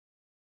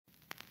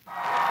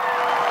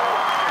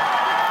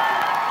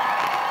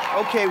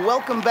Okay,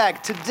 welcome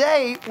back.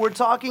 Today, we're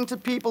talking to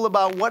people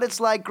about what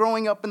it's like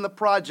growing up in the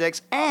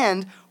projects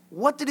and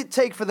what did it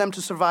take for them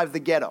to survive the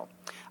ghetto.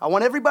 I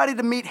want everybody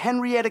to meet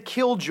Henrietta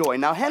Killjoy.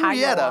 Now,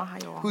 Henrietta,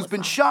 who's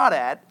been shot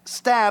at,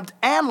 stabbed,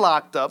 and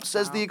locked up,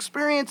 says the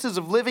experiences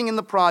of living in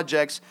the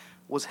projects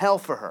was hell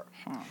for her.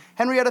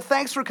 Henrietta,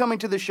 thanks for coming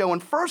to the show.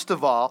 And first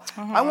of all,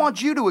 I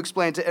want you to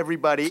explain to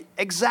everybody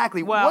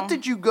exactly what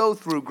did you go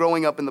through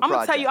growing up in the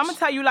projects? I'm gonna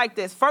tell you like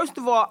this. First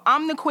of all,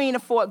 I'm the queen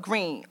of Fort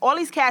Greene. All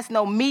these cats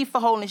know me for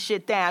holding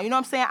shit down. You know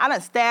what I'm saying? I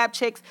done stabbed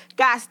chicks,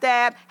 got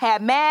stabbed,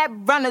 had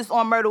mad runners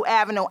on Myrtle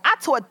Avenue. I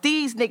taught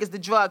these niggas the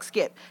drug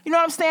skip. You know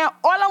what I'm saying?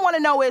 All I want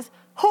to know is,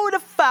 who the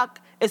fuck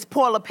is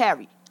Paula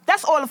Perry?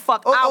 That's all the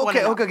fuck I want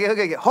to know.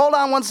 Okay. Hold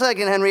on one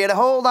second, Henrietta.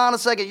 Hold on a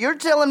second. You're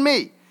telling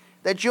me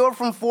that you're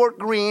from Fort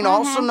Greene,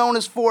 also known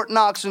as Fort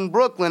Knox in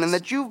Brooklyn, and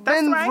that you've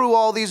been through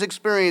all these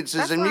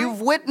experiences and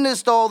you've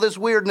witnessed all this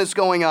weirdness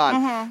going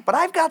on. But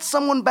I've got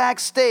someone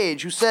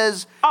backstage who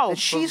says that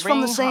she's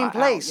from the same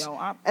place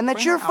and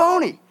that you're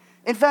phony.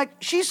 In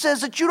fact, she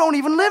says that you don't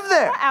even live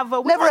there.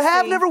 Never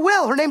have, never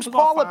will. Her name's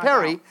Paula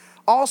Perry,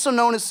 also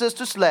known as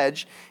Sister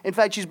Sledge. In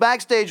fact, she's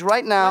backstage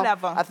right now.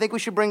 I think we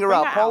should bring her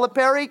out. Paula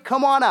Perry,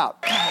 come on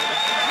out.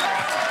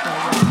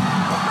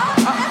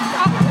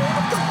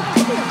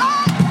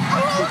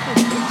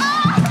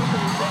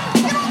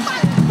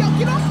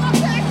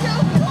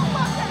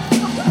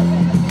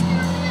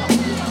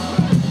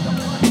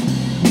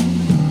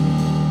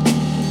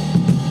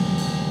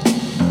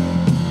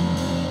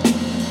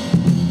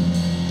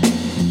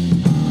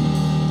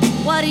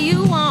 What do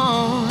you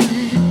want?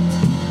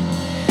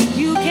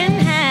 You can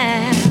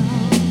have.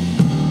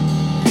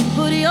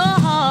 Put your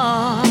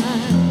heart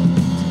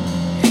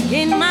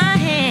in my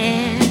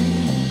hand.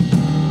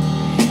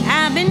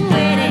 I've been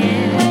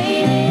waiting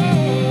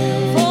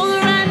for the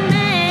right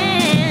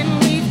man.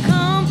 We've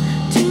come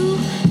too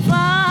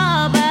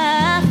far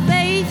by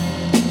faith.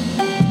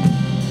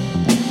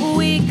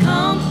 We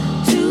come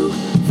too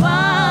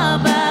far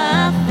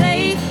by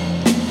faith.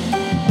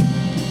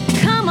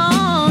 Come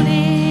on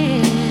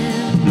in.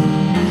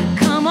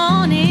 Come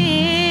on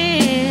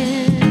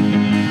in.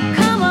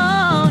 Come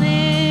on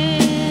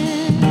in.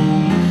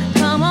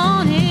 Come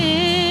on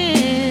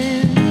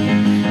in.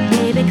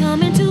 Baby,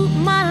 come into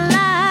my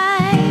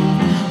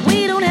life.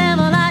 We don't have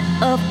a lot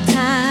of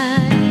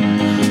time.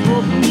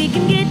 Hoping we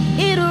can get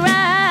it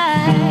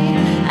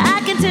right.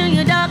 I can tell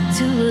your dark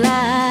to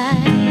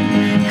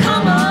light.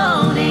 Come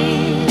on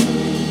in.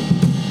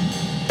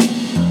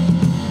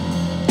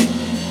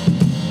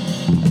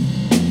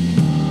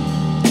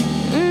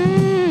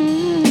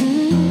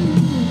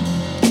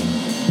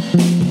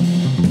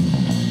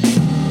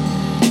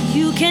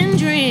 You can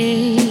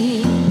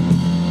dream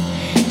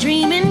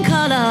in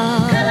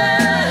color.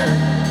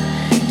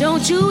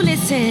 Don't you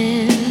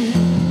listen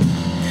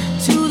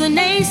to the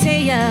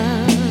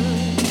naysayers.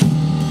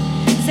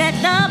 Set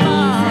the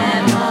bar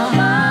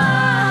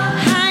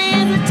high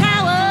in the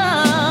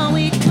tower.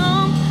 We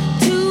come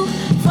too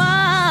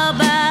far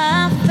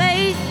by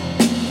faith.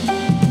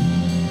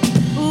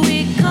 We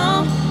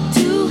come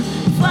too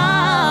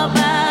far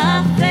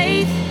by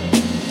faith.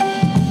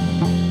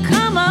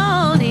 Come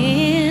on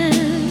in.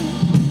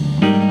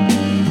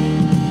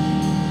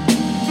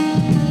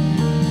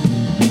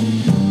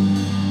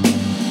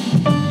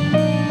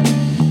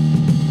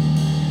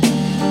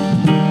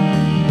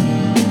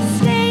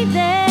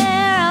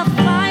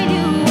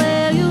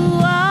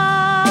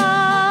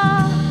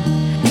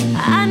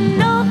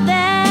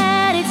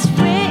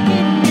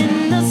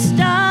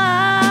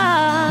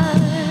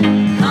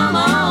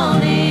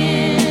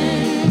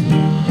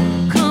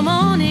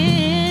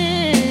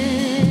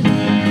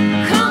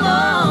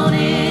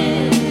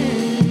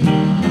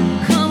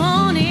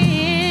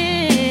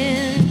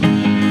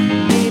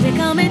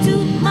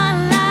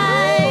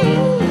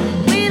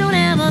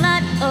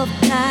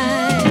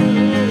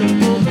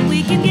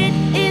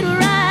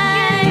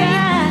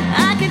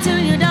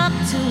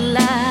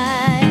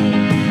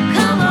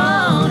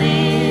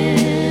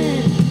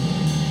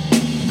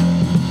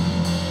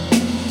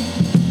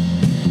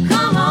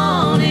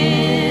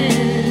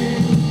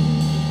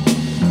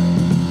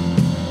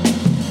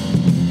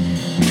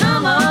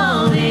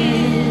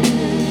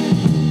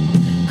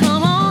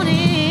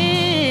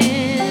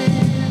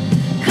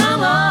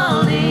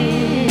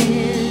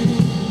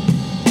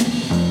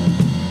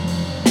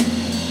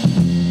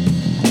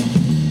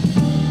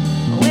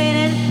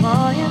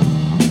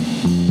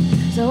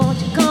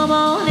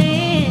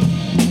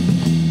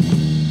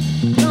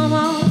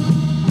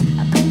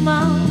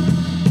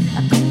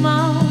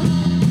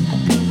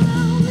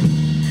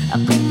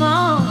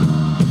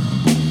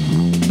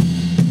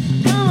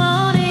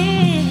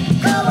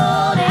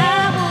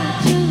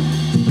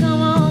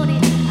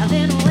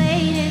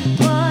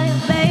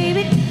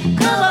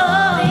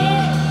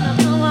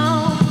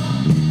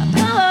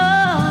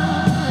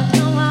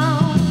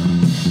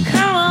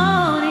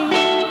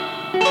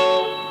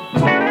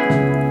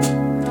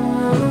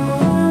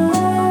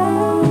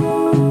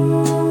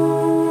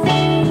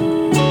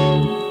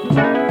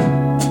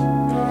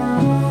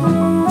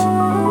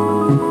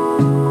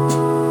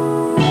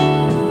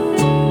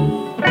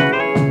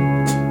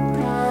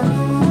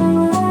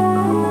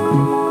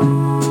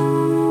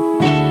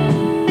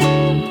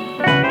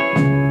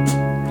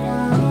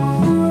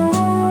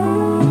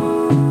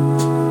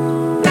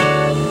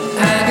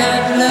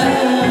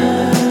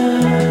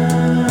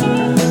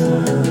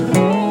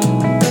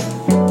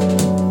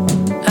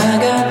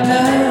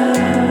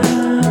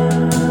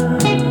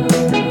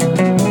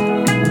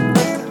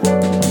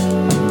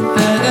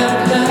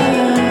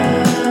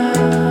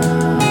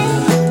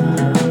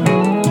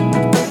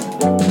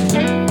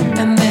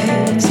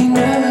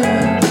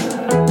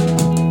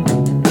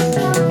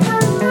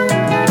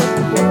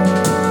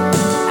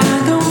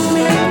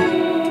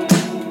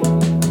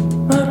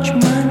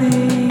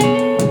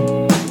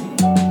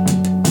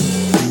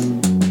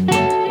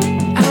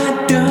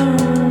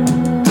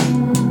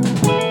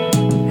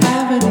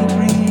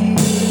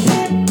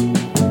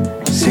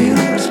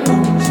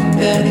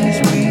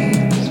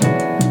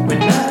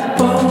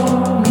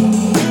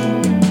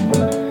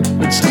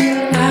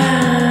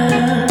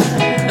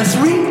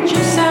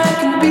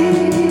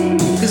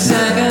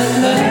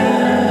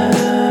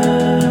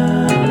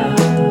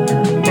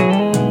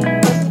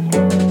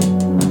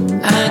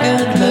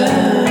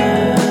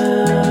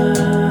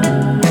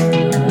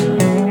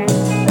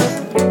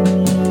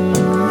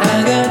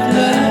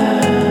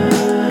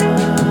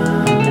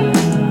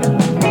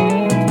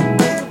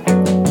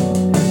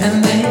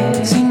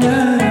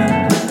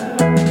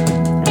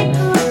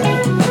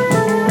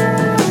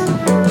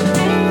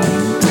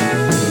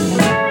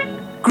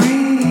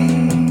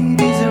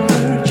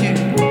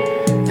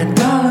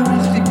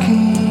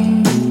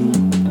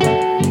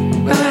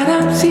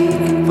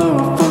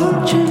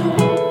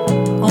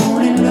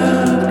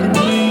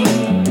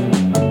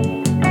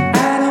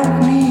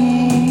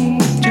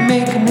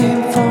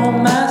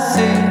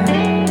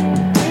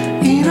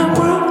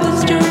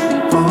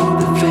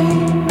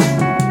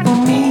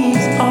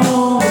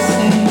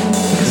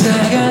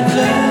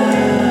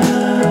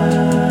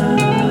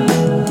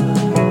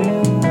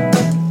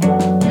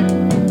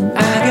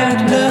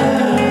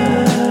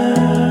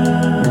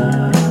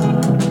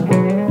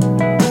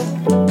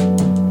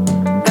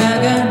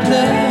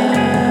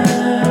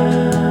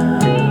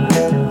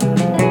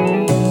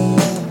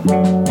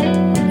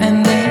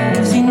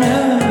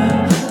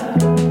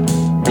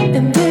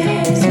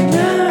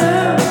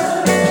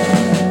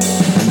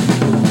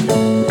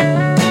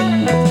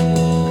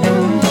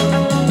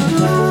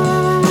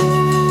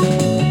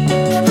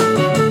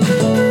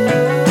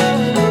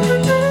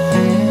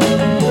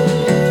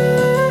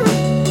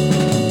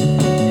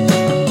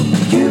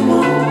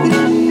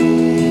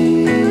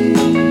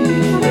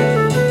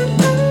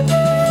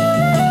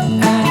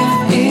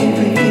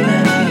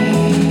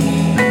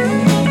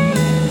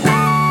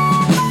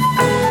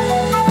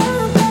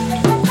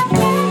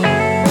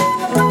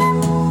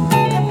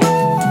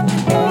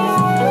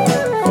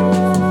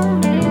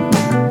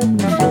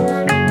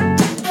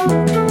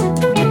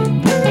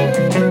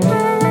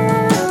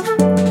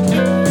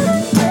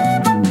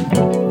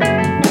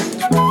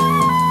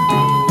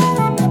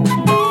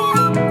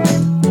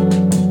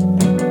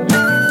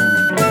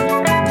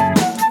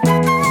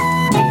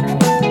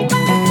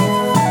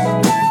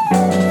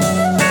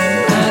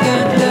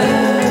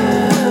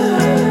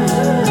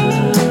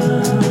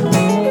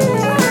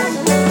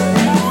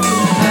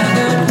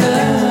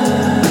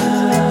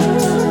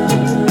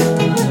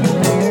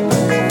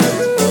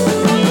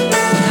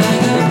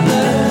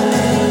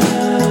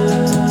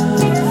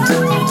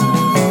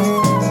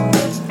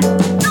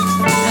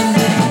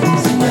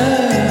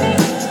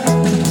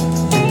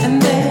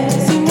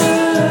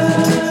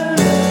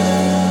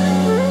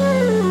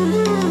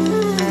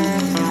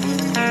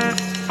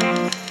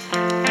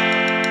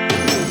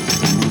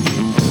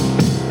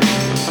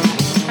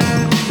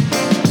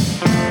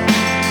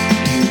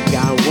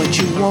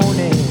 want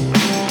it.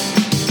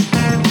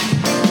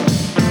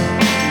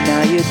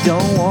 Now you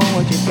don't want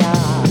what you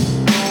got.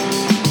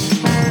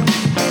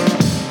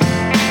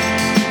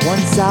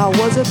 Once I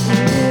was a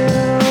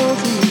thrill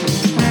to you,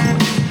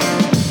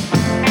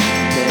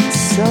 then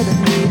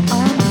suddenly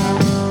I'm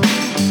not.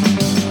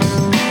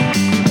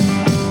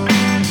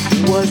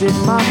 Was it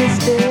my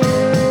mistake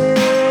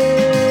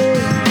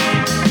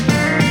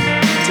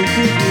to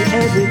give you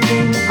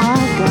everything I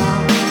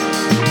got?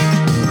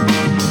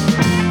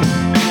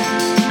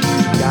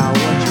 Got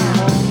what you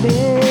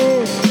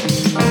wanted.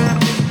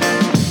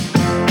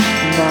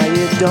 Now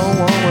you don't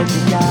want what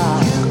you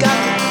got. You got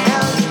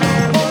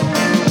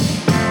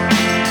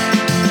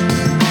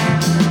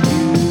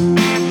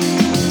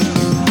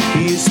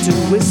you used to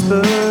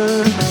whisper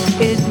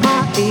in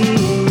my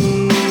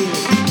ear,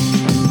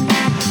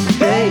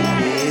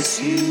 baby,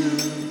 it's you.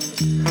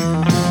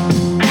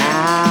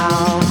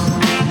 Now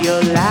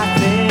you're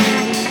laughing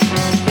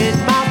in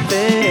my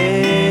face.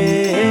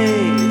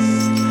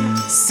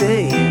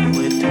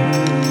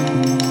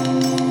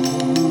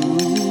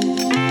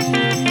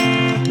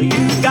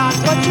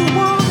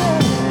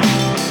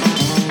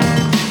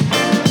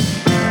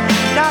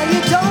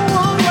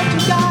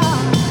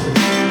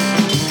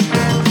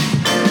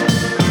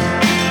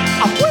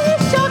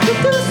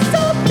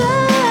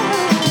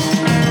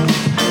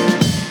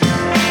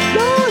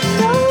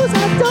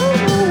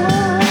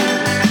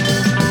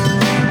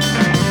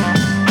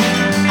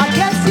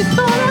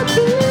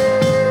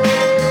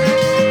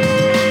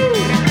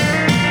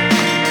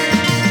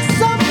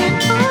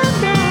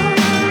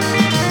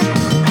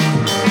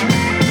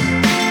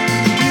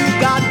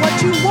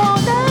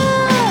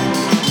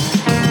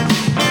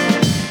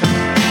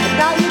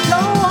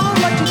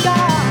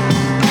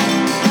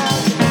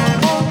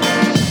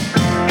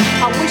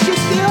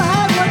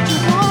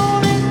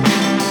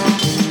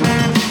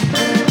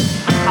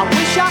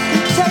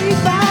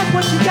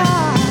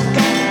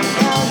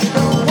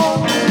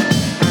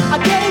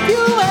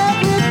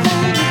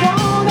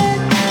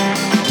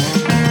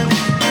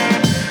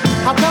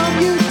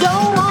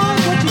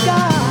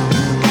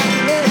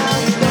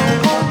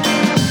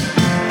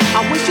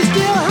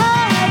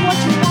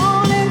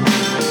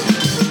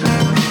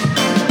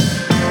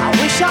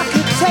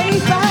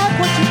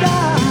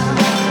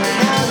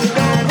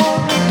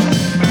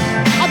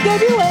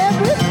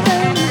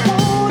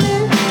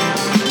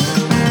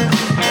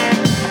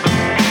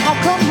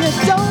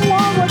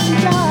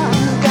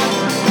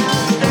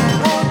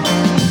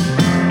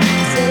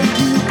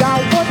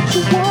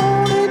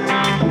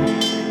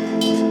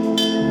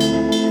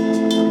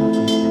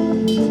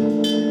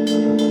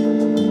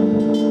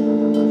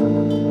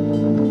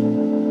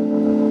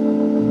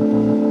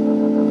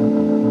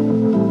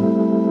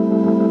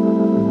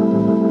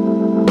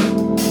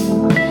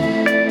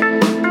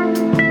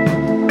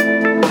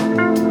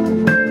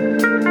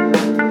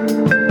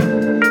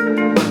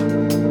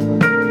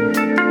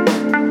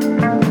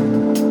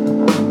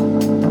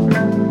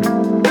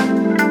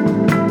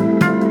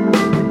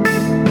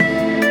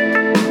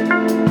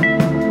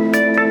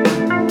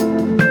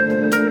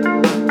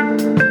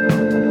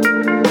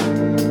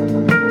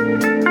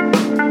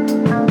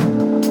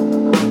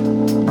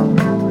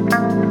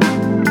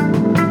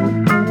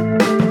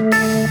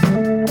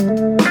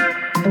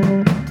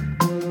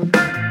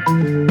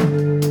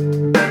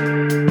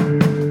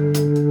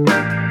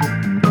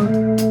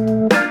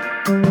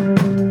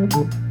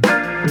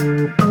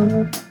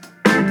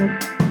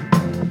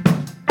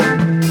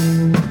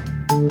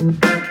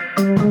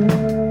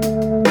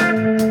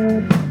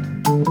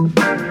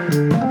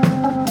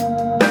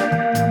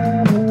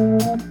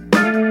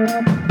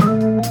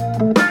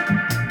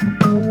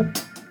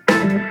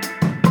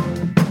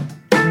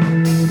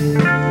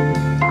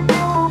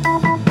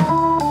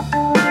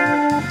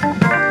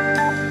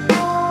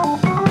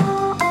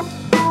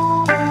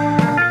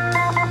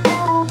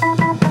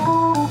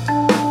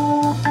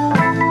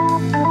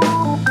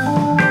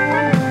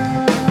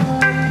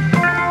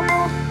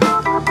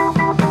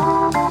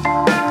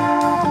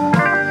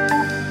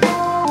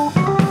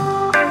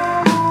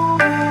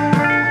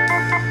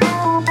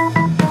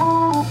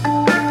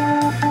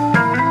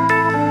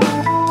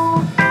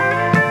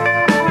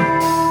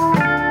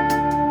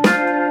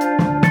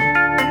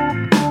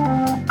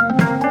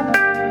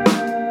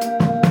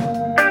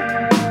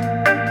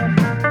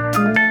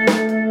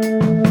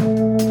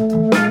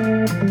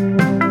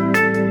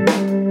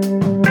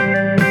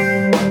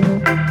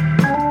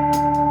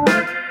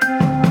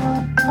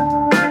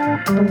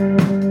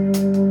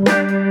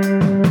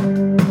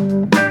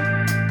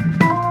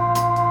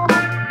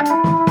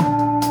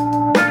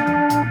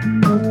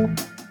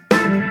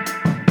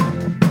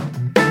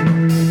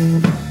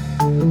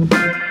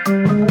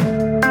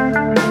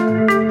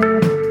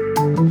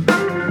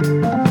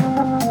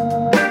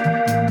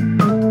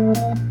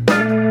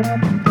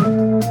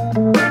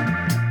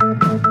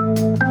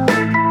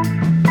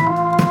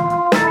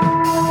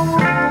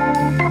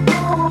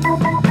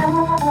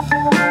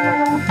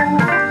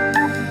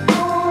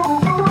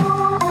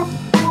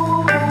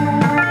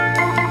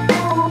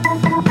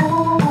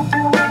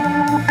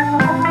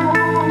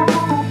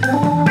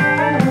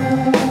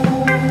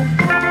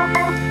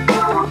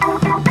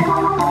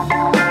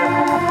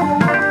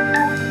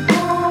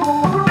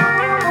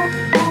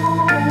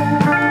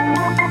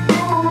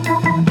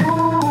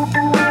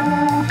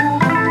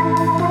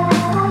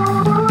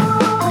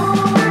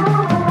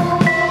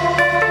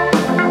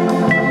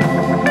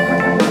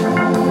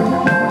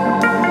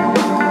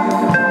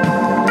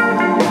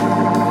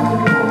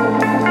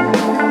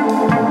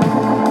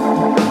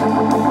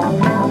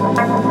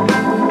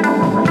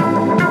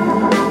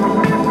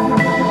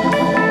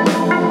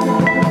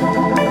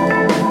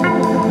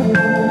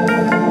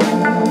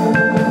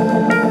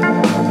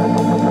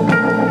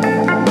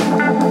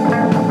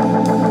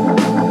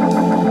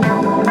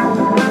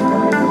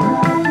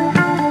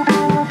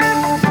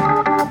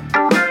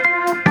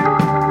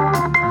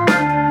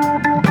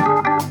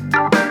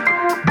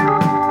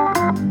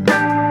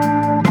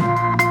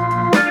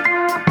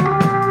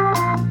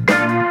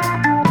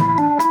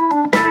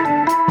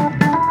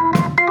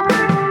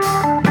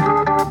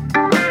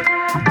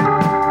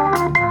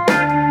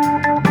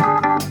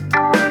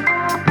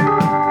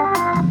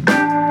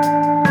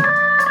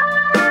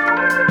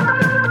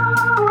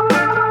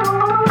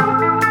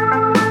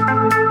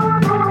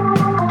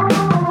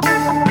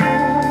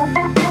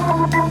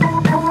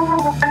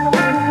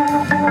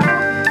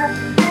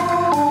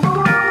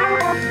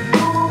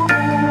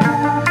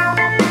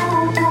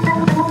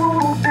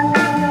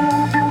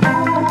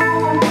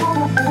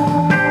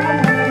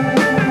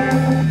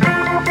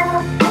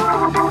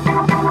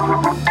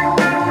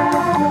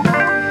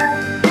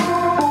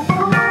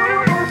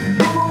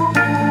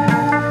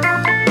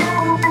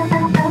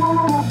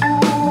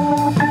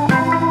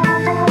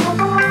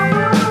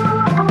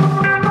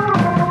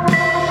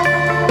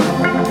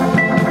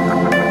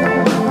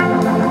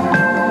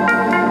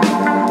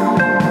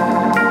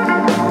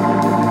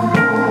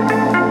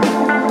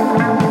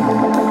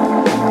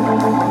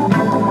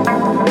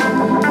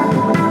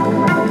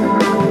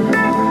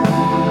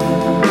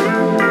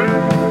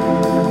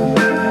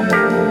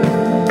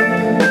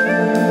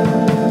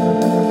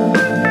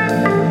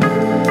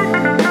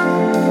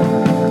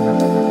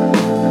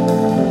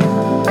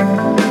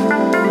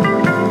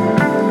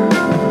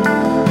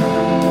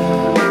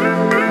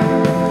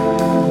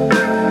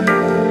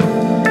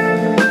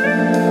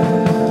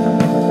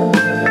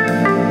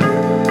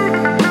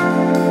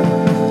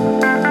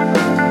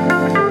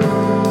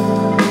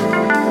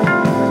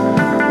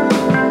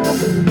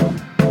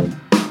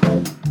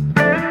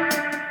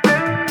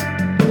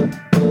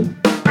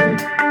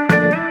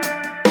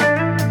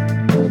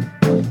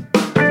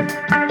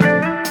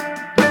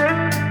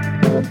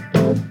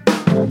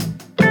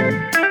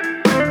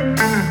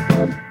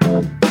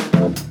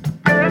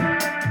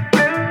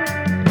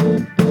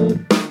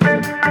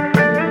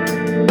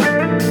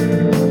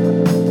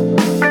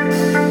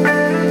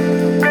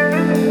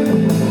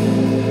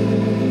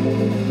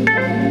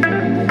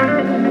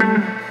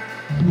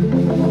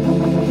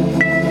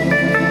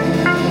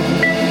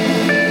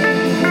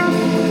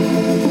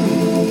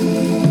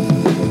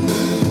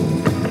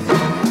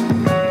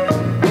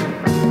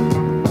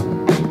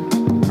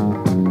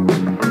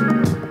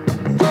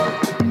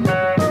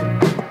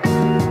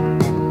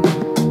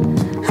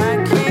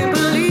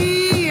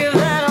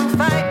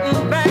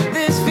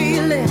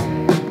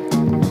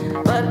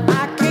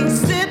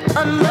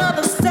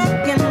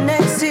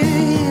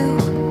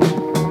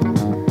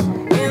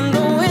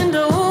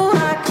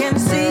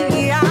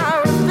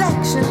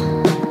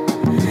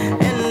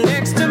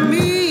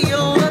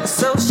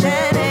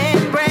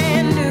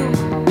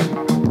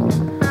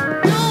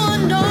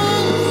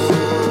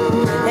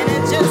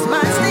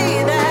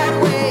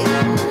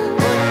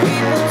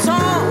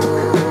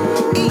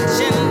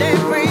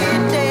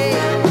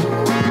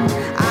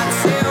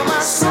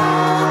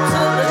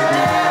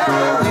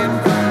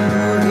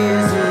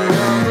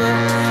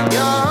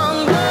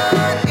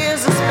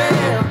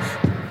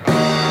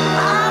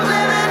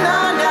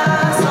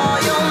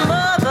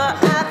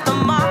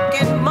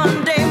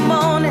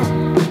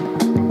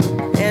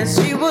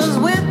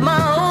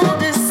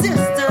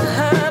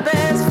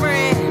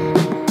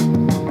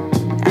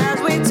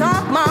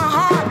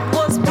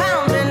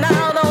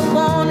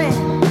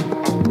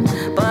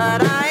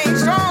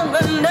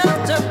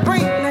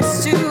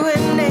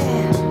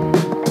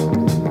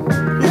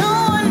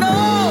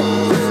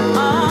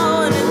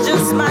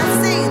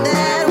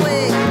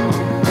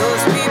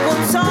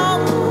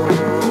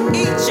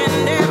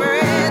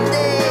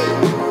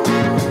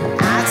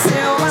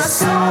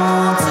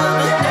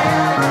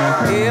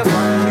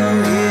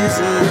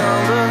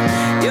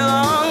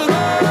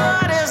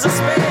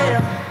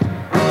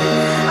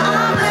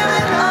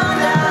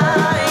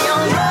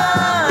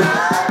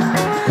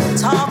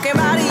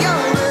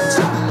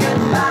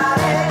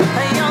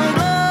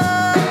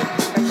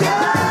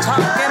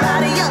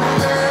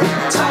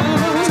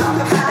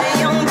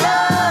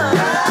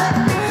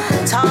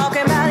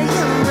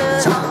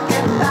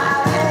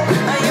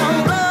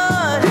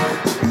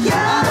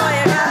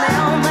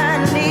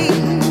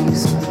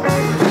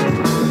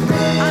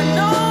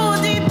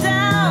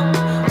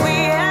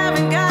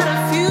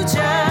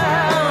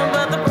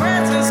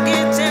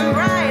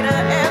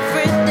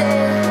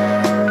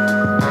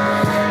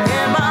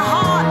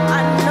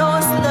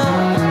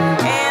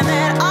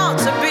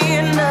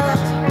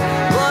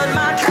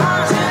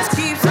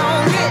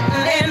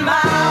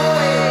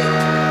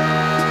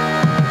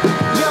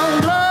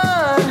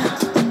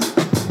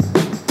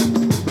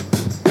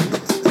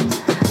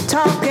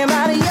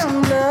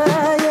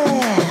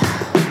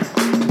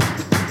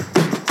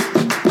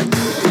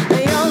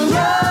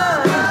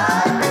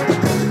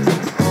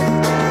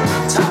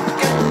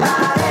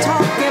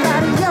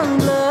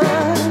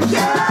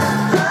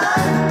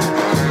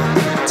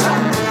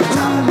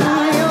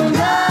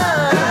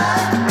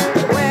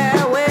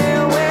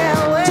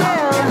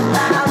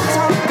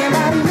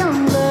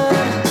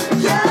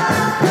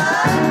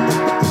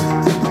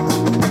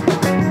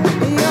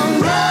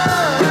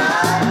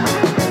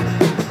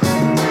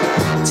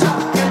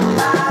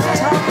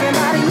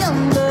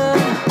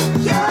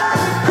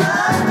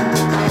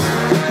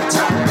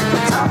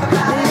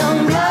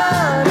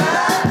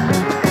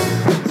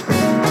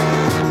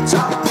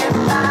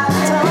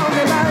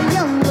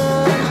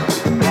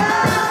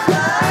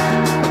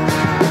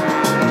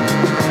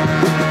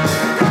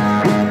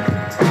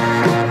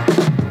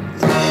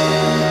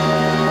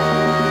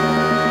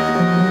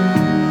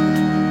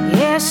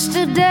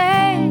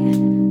 Yesterday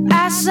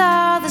I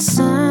saw the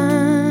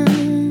sun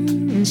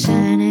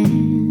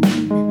shining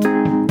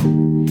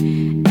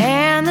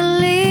and the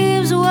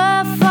leaves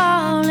were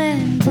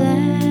falling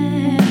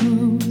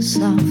down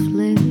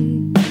softly,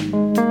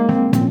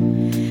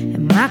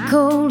 and my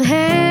cold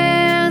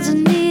hands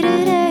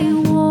needed a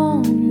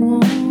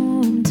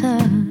warm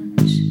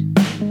touch,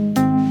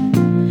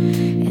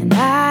 and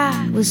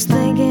I was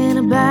thinking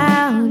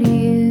about you.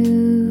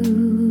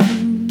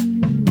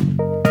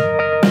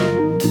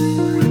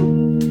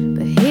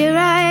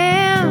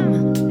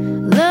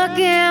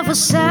 For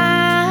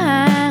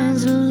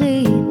signs to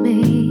lead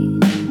me.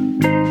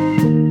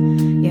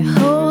 You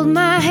hold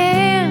my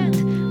hand,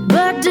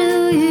 but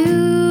do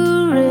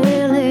you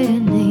really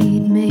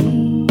need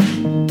me?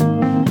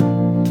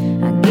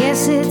 I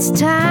guess it's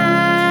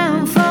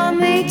time for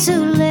me to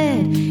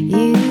let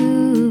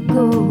you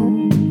go,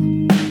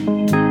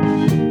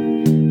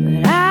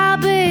 but I'll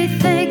be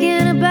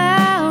thinking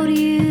about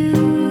you.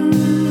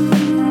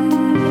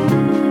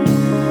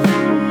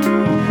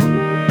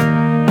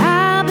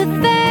 I'll be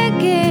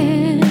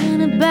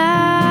thinking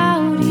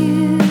about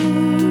you.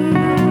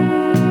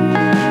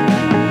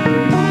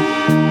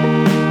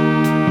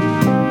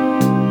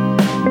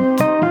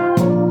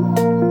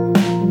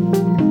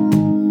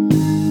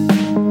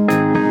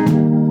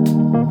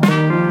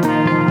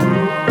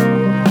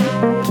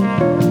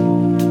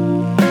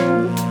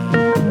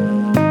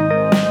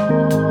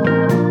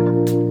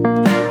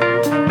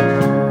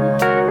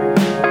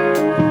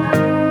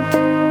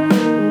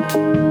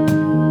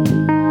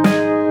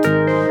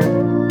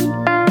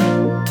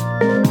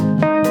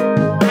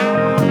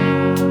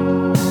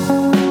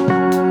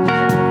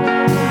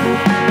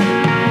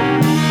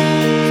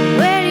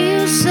 Where do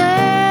you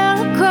sail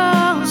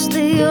across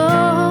the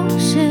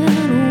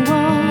ocean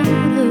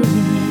waters,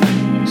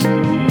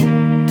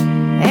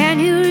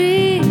 and you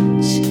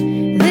reach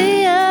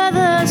the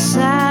other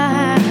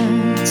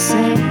side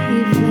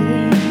safely?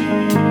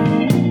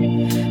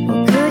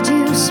 Well, could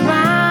you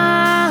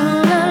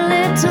smile a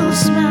little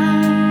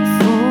smile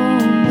for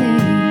me?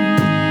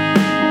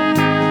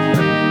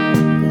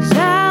 'Cause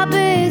I'll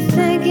be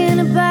thinking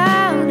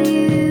about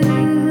you.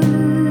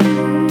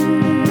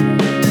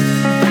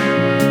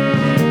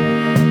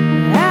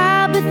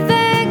 I'll be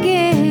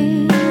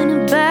thinking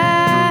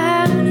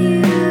about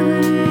you.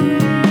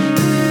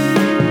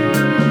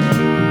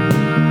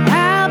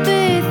 I'll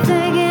be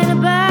thinking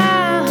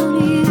about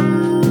you.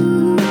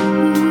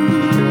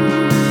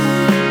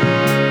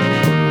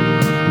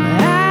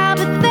 I'll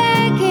be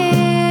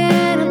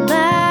thinking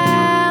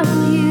about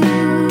you.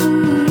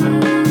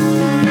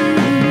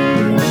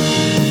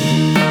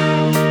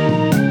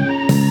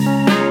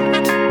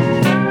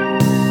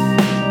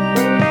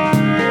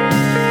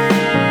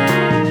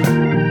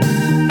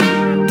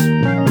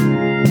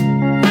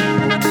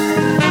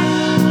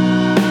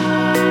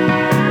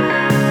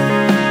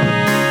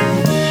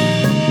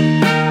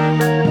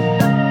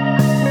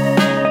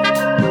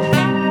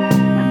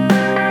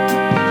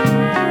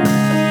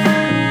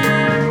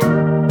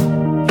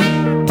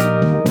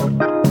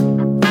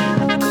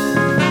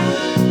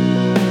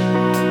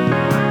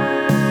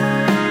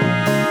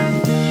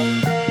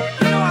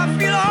 You know I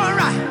feel all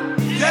right.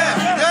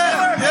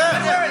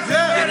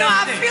 You know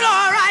I feel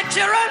all right,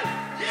 children.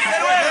 Say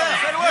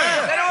the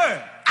word.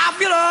 I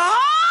feel all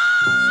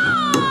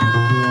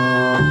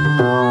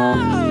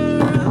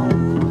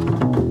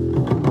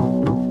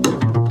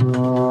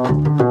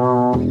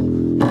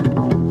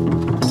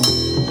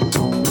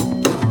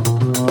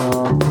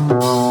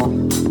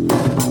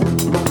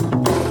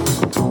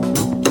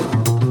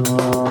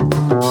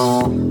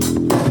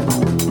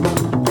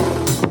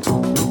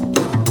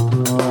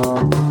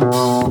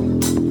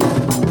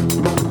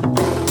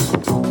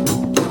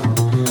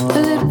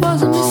That it was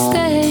a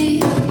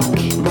mistake.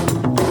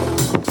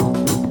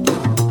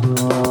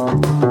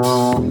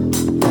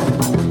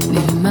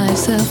 Leaving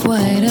myself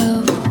wide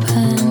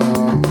open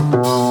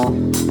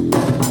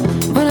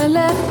when I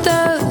left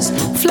those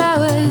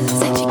flowers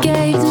that you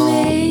gave to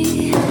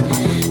me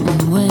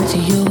and went to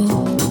your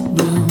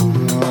room.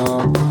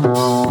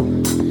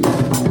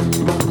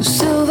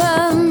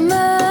 Silver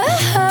man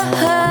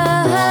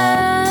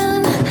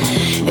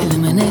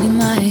illuminating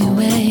my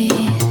way.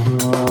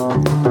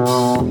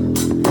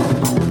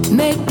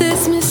 Make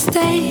this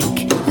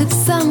mistake with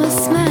summer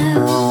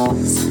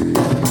smells.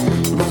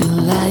 Feel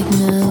like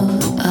no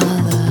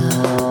other.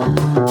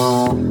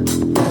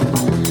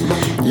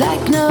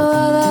 Like no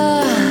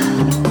other.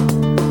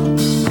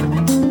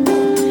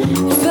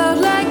 Felt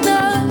like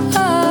no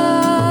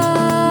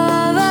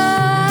other.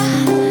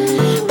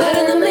 But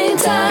in the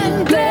meantime,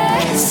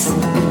 bless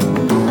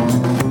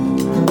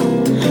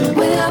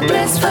with our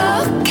blissful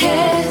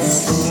kiss.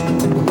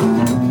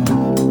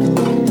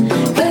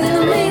 But in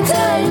the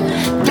meantime,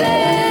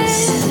 bless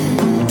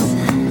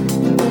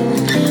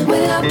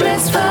with our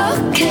blissful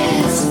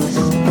kiss.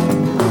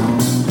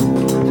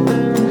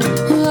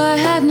 Well, I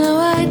had no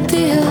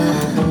idea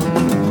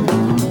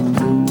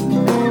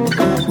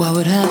what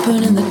would happen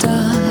in the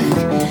dark.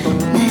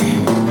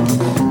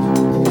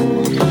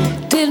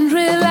 Didn't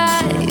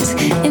realize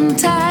in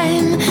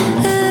time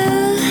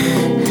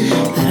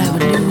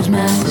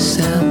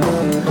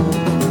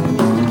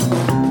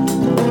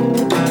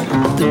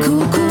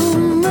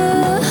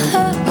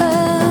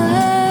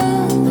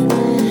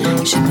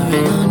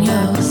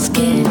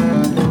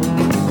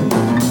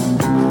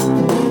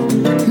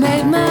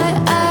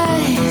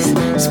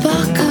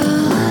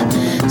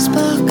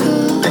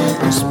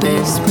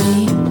stress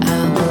me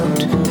out.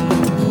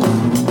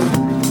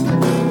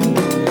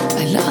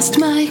 I lost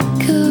my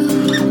cool.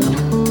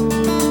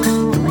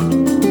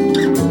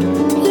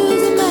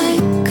 Losing my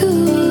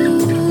cool.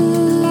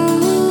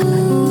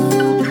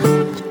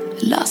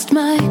 Lost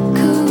my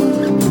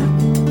cool.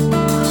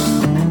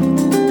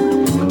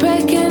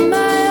 Breaking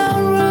my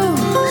own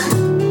rules.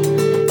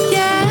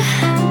 Yeah.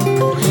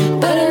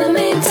 But in the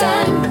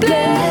meantime,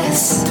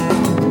 bless.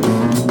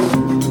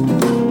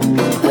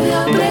 We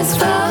are blessed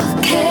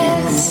for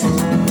kiss.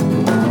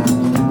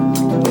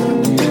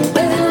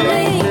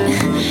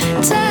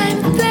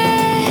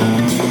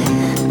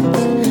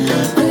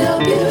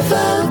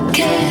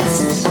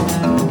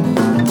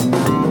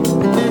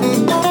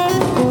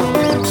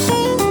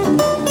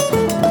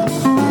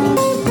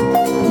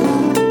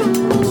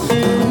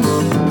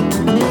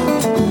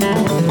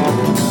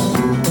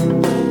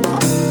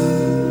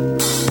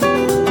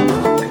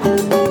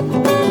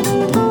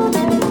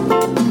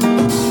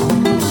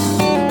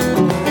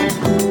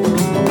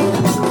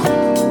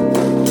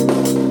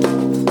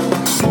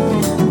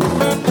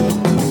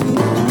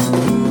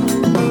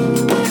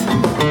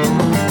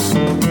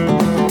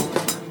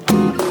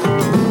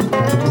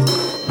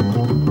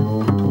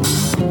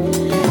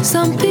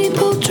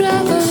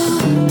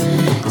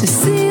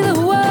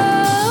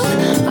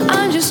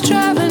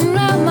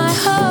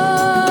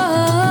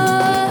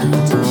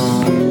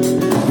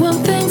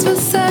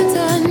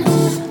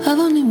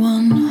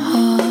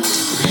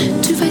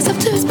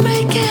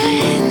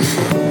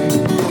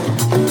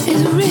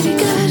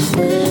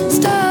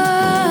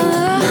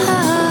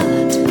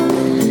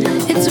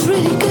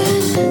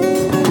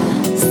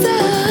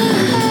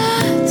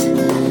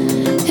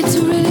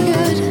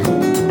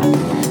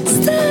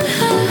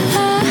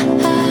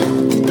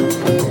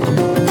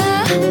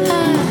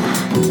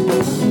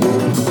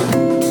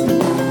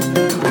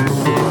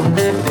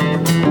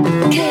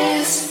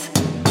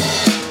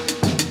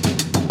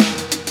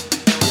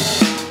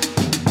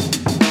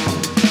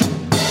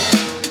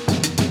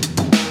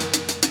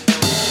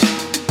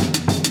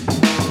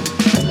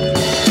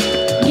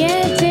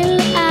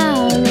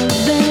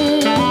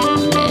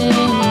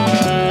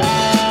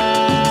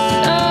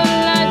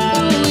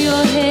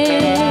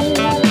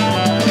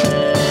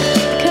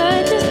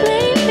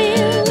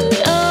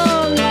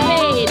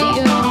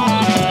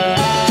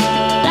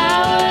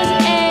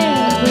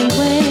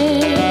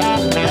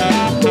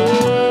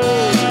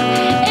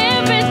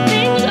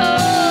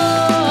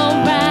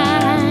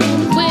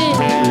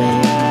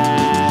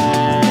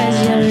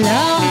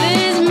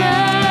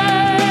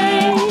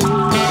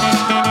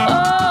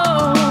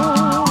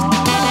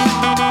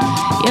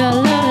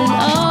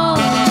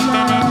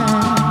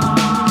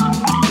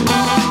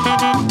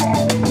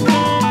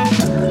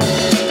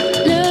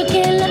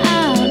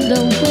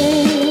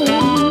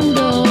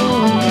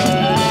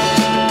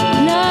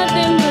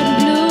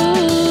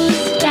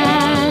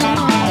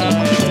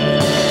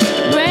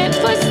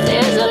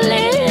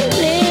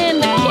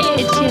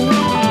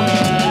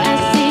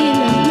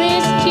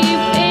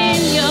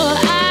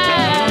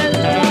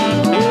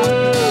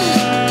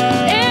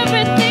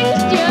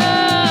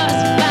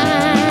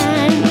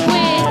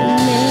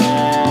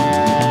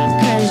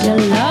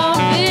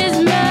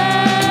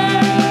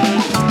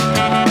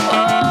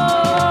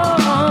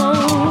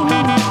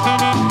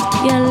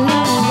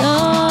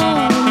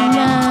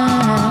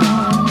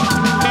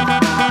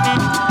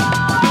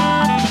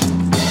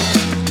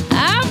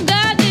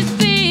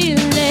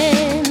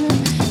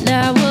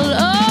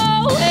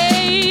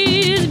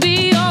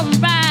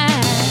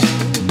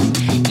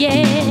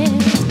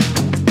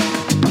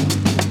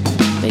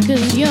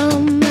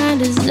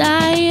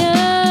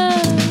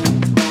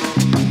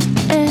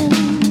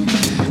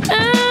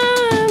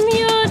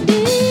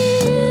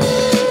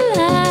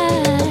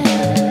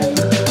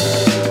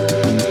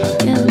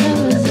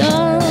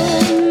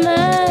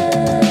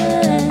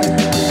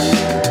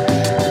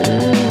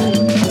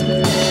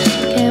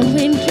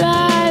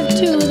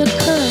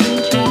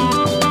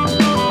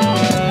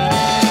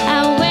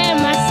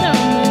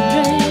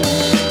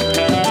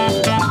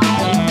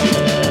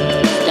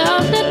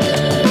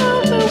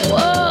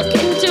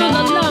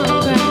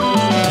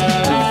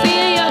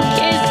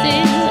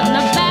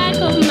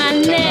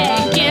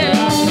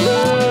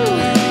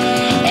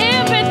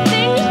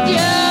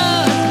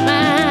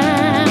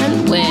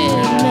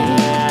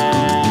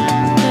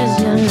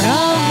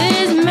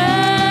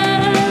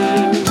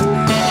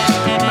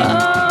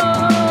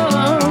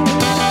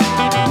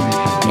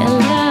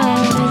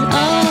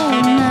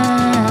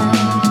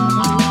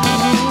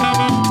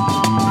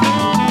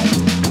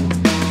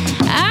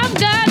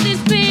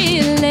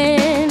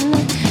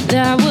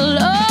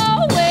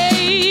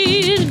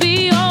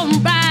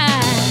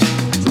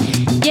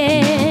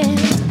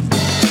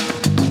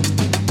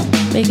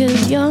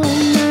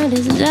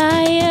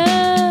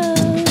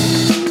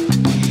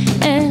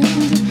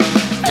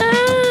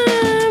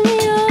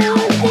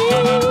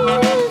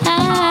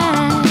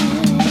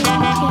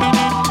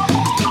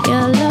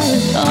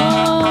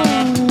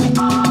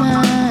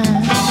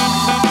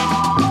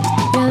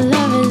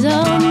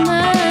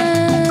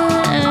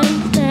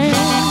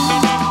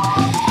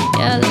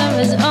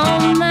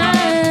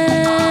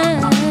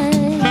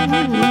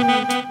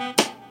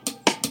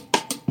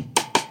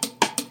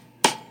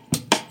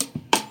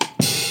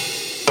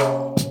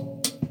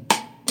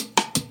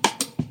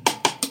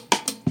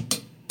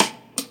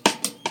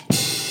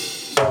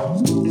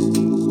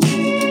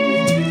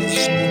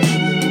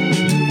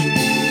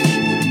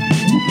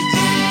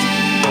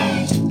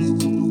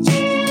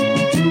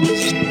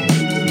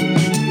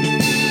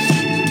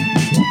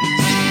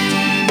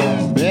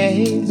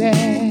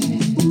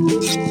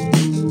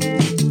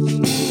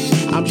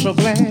 I'm so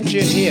glad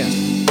you're here,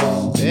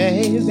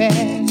 baby.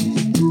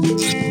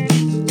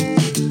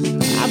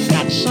 I've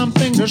got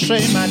something to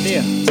say, my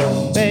dear,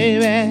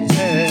 baby.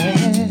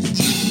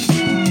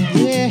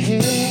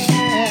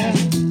 Yeah,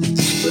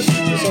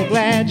 so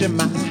glad you're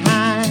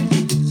mine.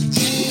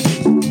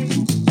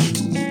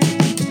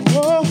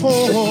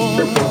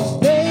 Oh,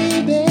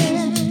 baby,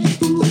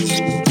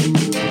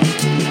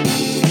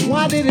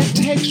 why did it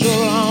take so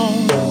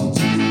long?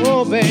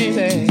 Oh,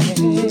 baby,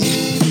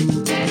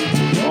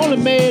 only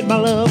made my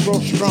love grow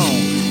strong.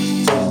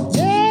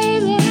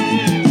 Baby,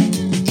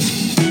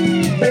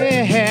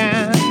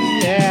 yeah,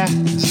 yeah,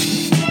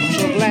 I'm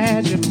so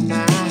glad you're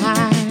mine.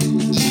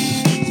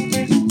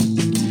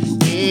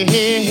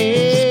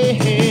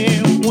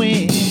 Yeah,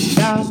 when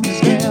darkness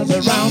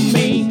gathers around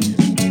me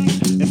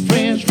and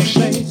friends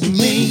forsake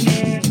me,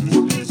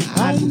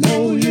 I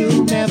know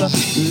you'll never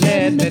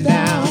let me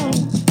down.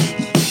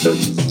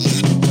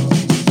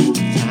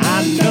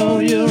 I know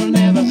you'll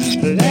never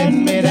let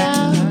me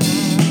down.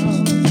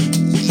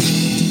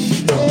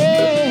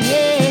 Hey,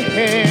 hey,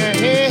 hey,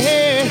 hey,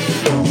 hey.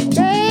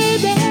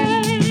 Baby,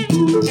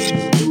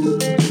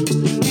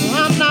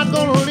 I'm not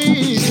gonna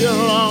leave you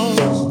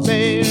alone,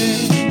 baby.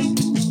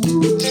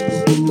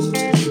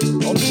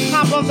 On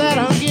top of that,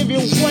 I'll give you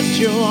what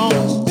you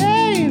want,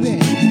 baby.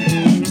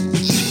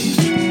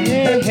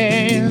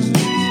 Yeah,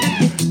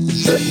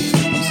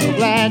 I'm so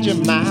glad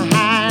you're mine.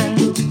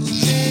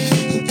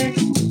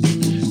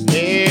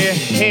 Yeah,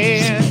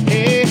 yeah,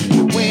 yeah.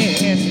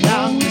 When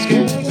darkness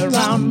gets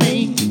around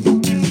me,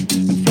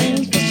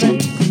 friends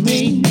forsake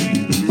me,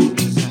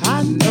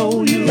 I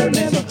know you'll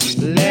never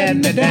let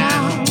me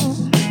down.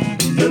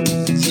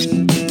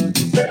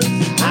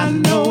 I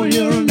know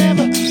you'll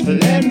never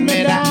let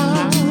me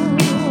down.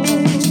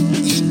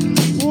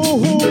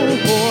 Ooh, you'll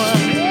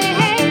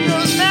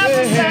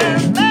never say,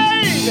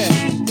 baby,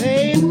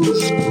 baby,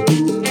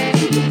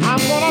 I'm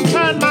gonna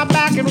turn my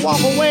back and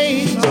walk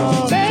away,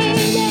 oh,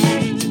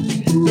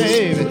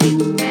 baby,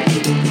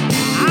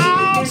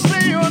 I'll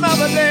see you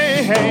another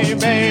day, hey,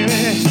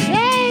 baby,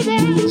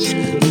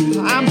 baby.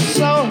 I'm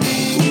so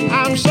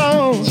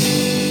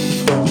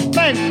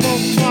thankful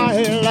for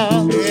your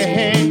love,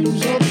 yeah,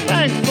 so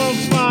thankful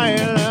for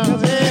your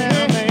love,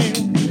 yeah,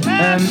 baby.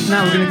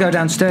 Now we're going to go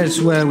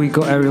downstairs where we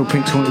got Ariel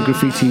Pink's Haunted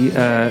Graffiti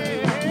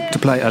to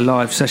play a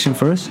live session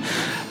for us.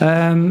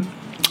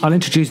 I'll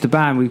introduce the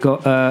band. We've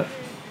got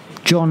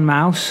John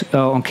Mouse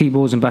on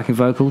keyboards and backing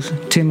vocals,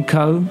 Tim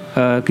Coe,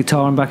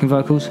 guitar and backing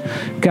vocals,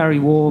 Gary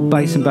Ward,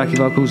 bass and backing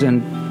vocals,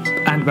 and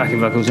backing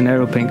vocals, and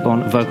Ariel Pink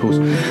on vocals.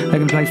 They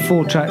can play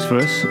 4 tracks for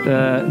us: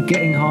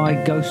 Getting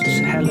High, Ghosts,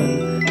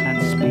 Helen,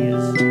 and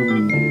Spears.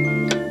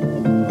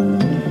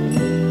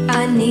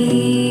 I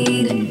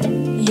need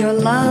your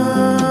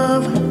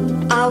love.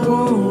 I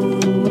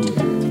won't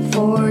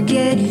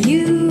forget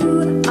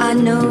you. I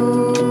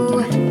know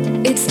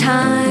it's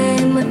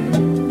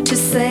time to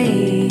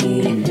say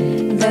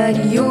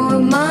that you're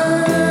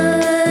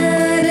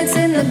mine. It's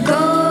in the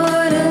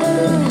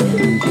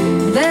garden,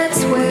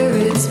 that's where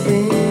it's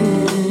been.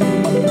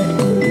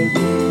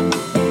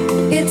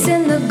 It's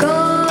in the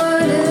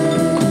garden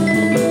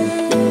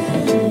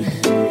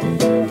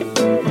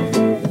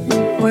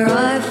where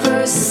I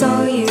first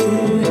saw you,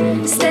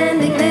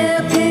 standing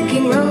there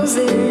picking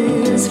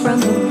roses from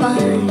the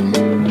vine.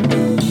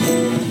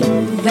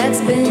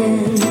 That's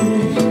been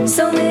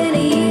so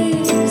many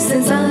years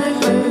since I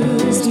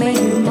first made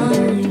you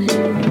mine.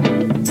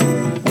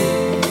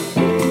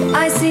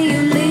 I see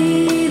you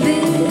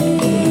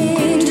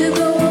leaving to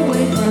go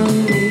away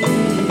from me.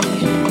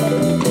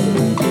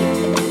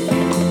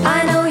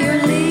 I know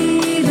you're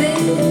leaving.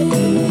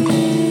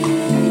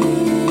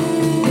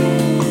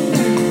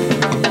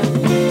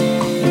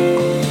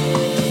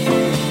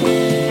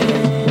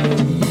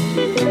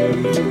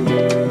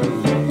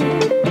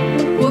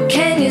 Well,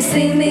 can you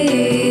see me?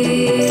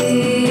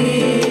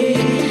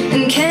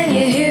 And can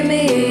you hear me?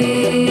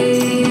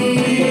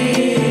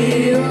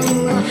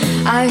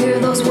 Oh, I hear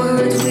those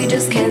words we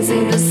just can't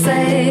seem to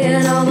say,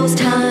 and all those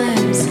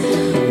times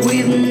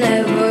we've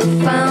never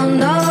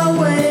found our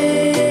way.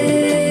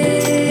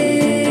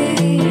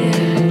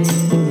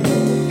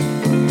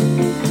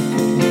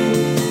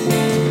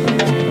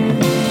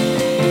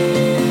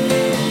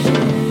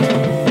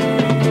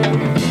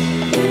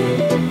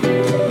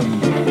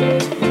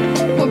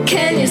 Well,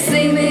 can you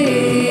see me?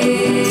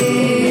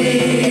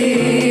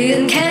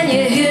 And can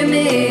you hear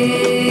me?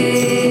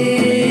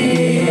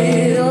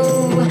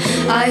 Oh,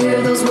 I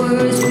hear those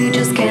words we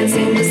just can't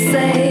seem to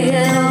say,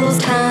 and all those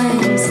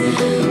times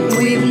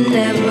we've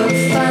never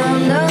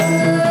found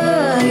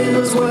our. I hear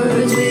those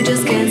words we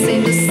just can't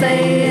seem to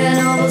say, and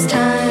all those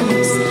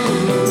times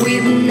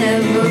we've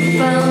never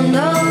found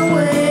our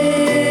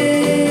way.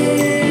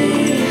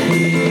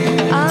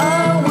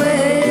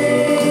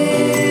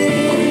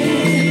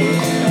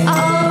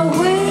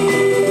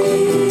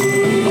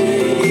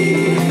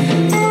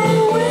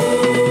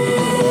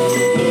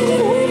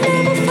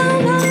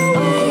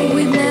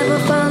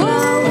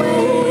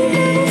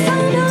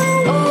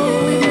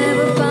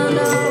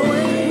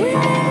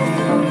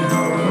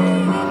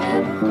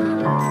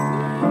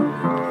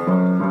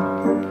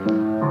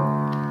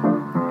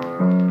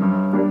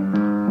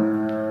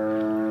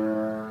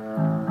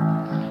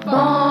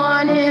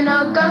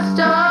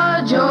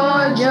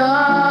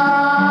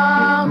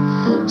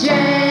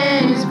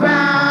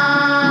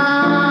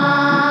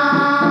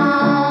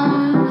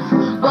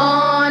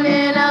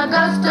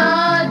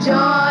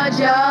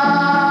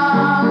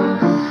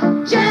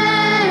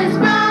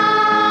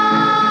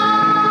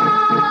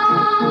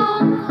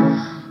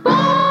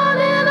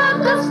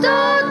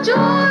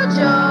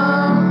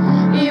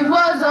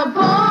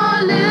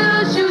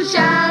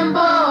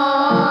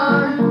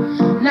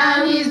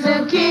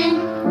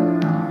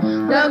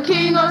 the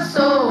king of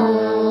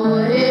soul.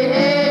 Hey,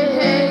 hey,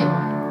 hey.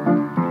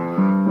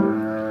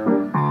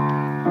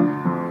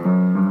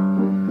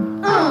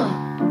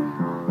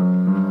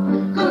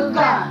 Good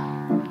God.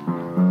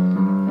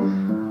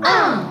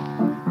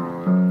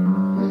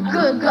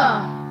 Good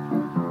God.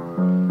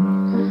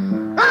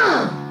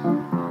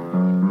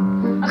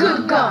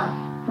 Good God.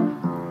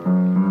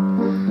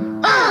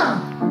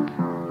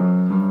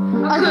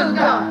 Good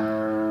God.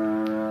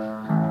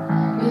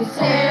 His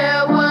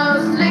hair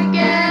was slick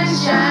and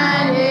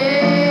shiny.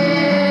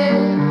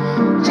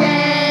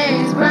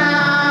 James Brown.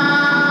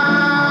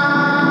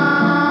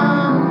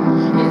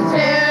 His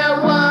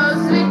hair was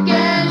slick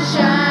and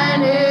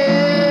shiny.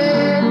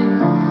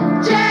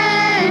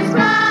 James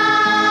Brown.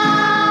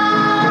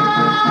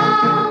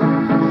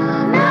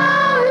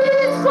 Now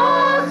his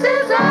force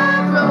is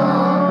afro.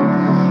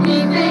 He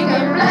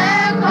thinking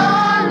black,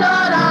 oh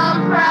Lord, I'm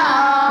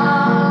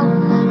proud.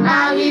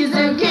 Now he's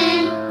the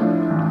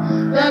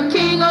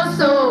king of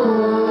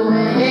soul.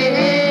 Hey,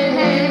 hey,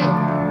 hey.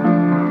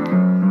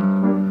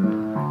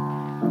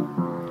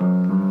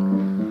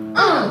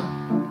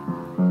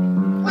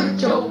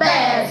 With your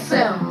bad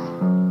self.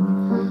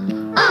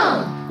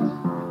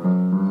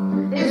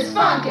 It's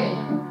funky.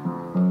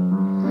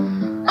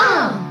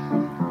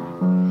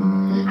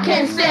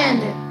 Can't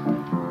stand it.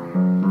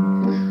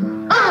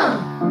 Oh,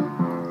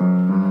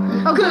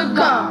 good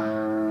God.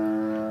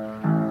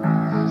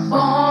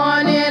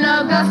 Born in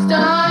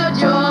Augusta,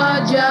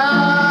 Georgia.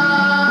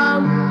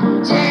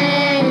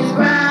 James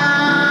Brown.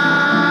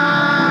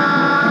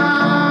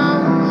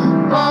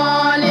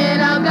 Born in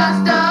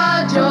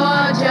Augusta,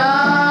 Georgia.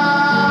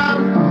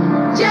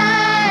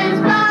 James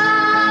Brown.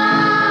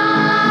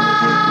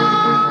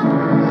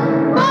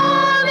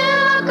 Born in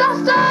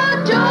Augusta,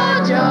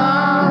 Georgia.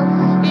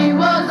 He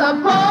was a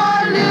poor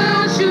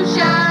little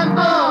shoeshine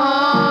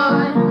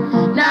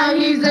boy. Now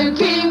he's the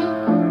king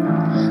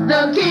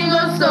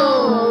of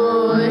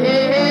soul.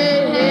 Hey,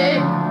 hey, hey.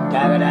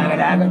 Dagger, dagger,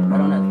 dagger.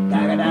 Right on that.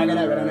 Dagger, dagger,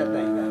 dagger. Right on that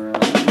thing.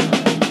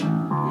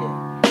 Yeah.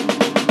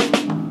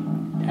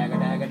 Dagger,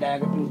 dagger,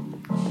 dagger.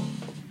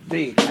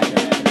 Three. Dagger,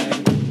 dagger,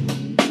 dagger.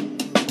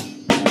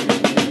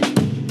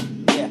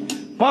 Yeah.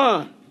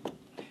 1,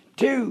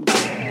 2. You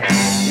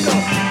go.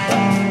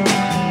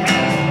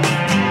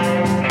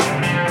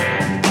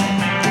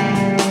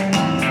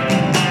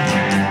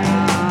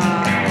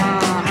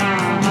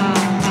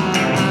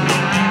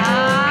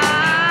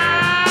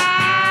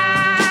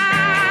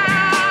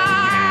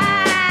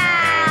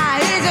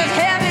 He's as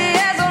heavy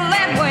as a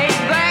lead weight,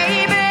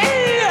 baby.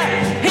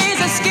 He's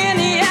as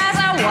skinny as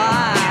a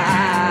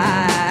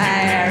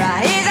wire.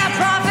 He's a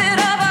prophet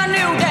of a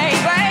new day,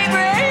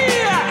 baby.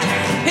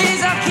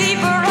 He's a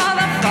keeper of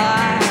the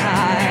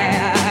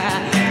fire.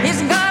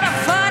 He's got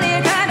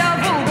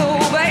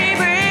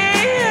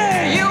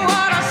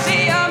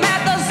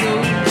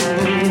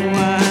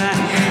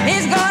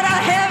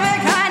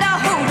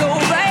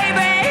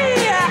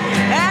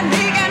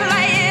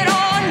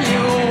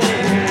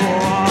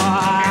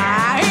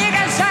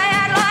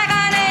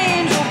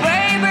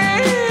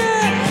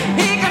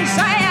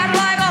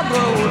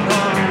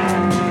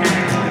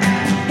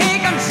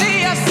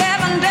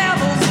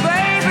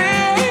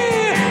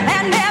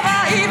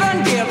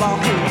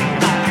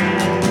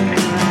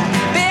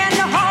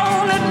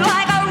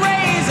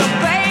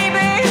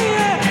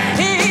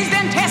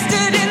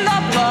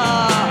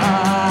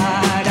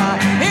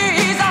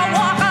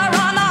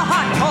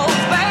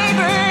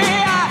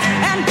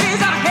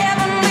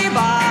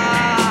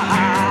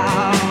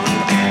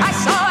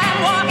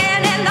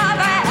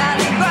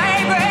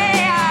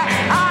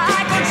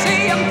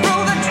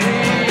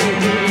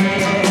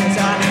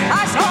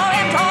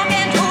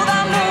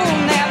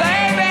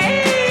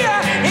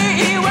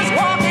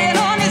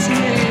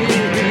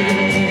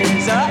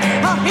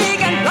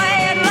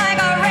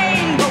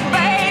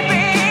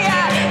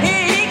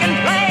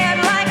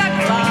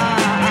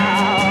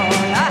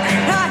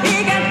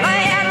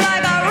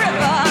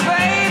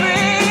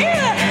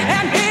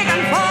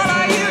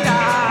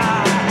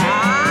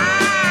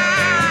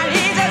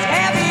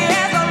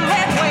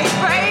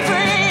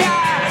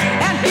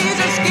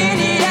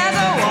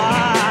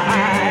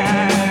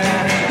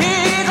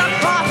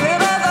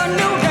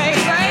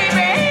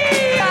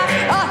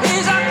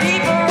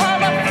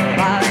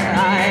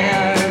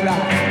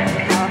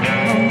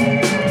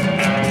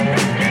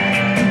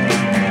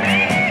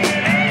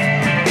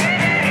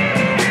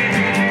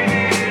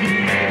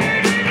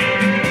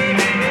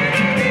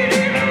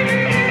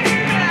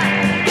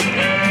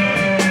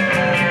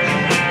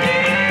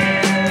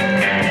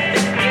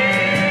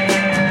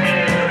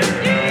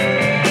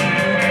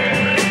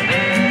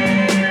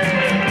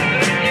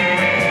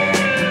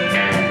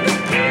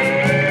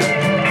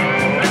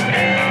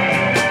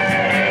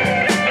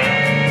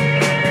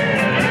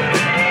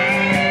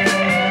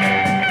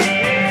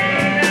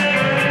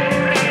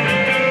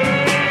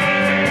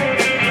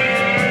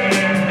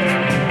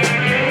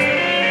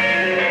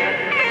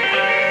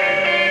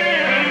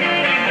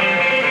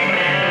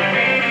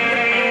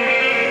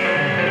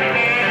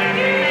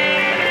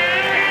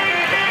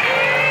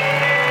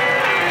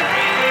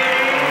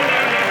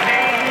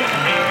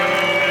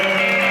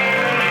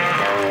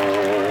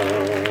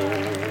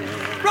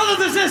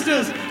and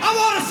sisters, I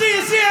want to see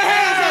your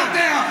hands out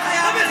there.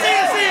 Let me see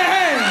your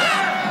hands.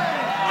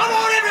 I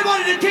want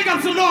everybody to kick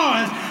up some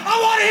noise. I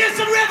want to hear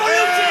some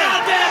revolution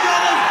out there,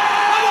 brothers.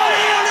 I want to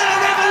hear a little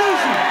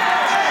revolution.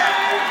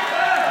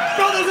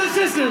 Brothers and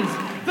sisters,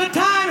 the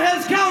time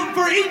has come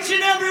for each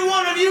and every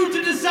one of you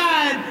to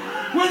decide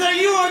whether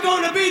you are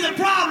going to be the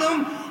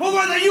problem or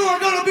whether you are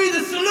going to be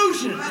the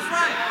solution. That's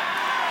right.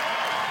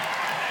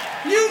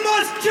 You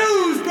must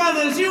choose,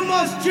 brothers. You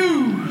must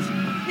choose.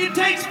 It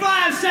takes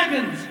 5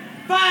 seconds.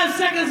 5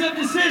 seconds of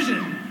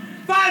decision.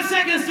 5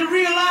 seconds to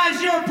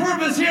realize your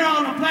purpose here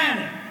on the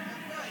planet.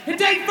 It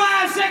takes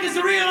 5 seconds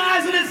to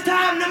realize that it's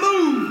time to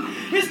move.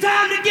 It's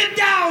time to get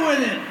down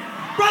with it.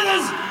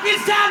 Brothers,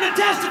 it's time to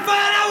testify,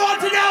 and I want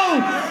to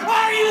know,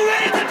 are you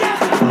ready to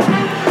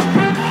testify?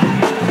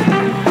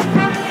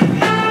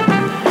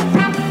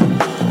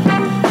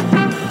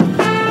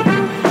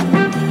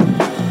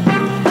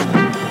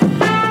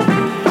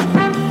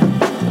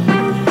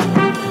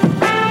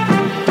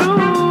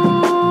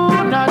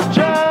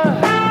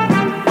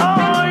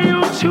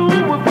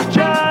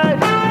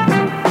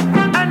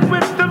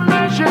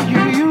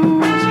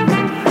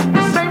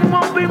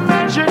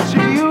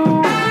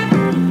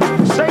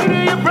 Say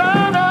to your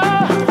brother,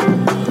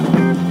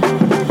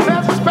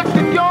 there's respect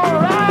in your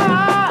eyes.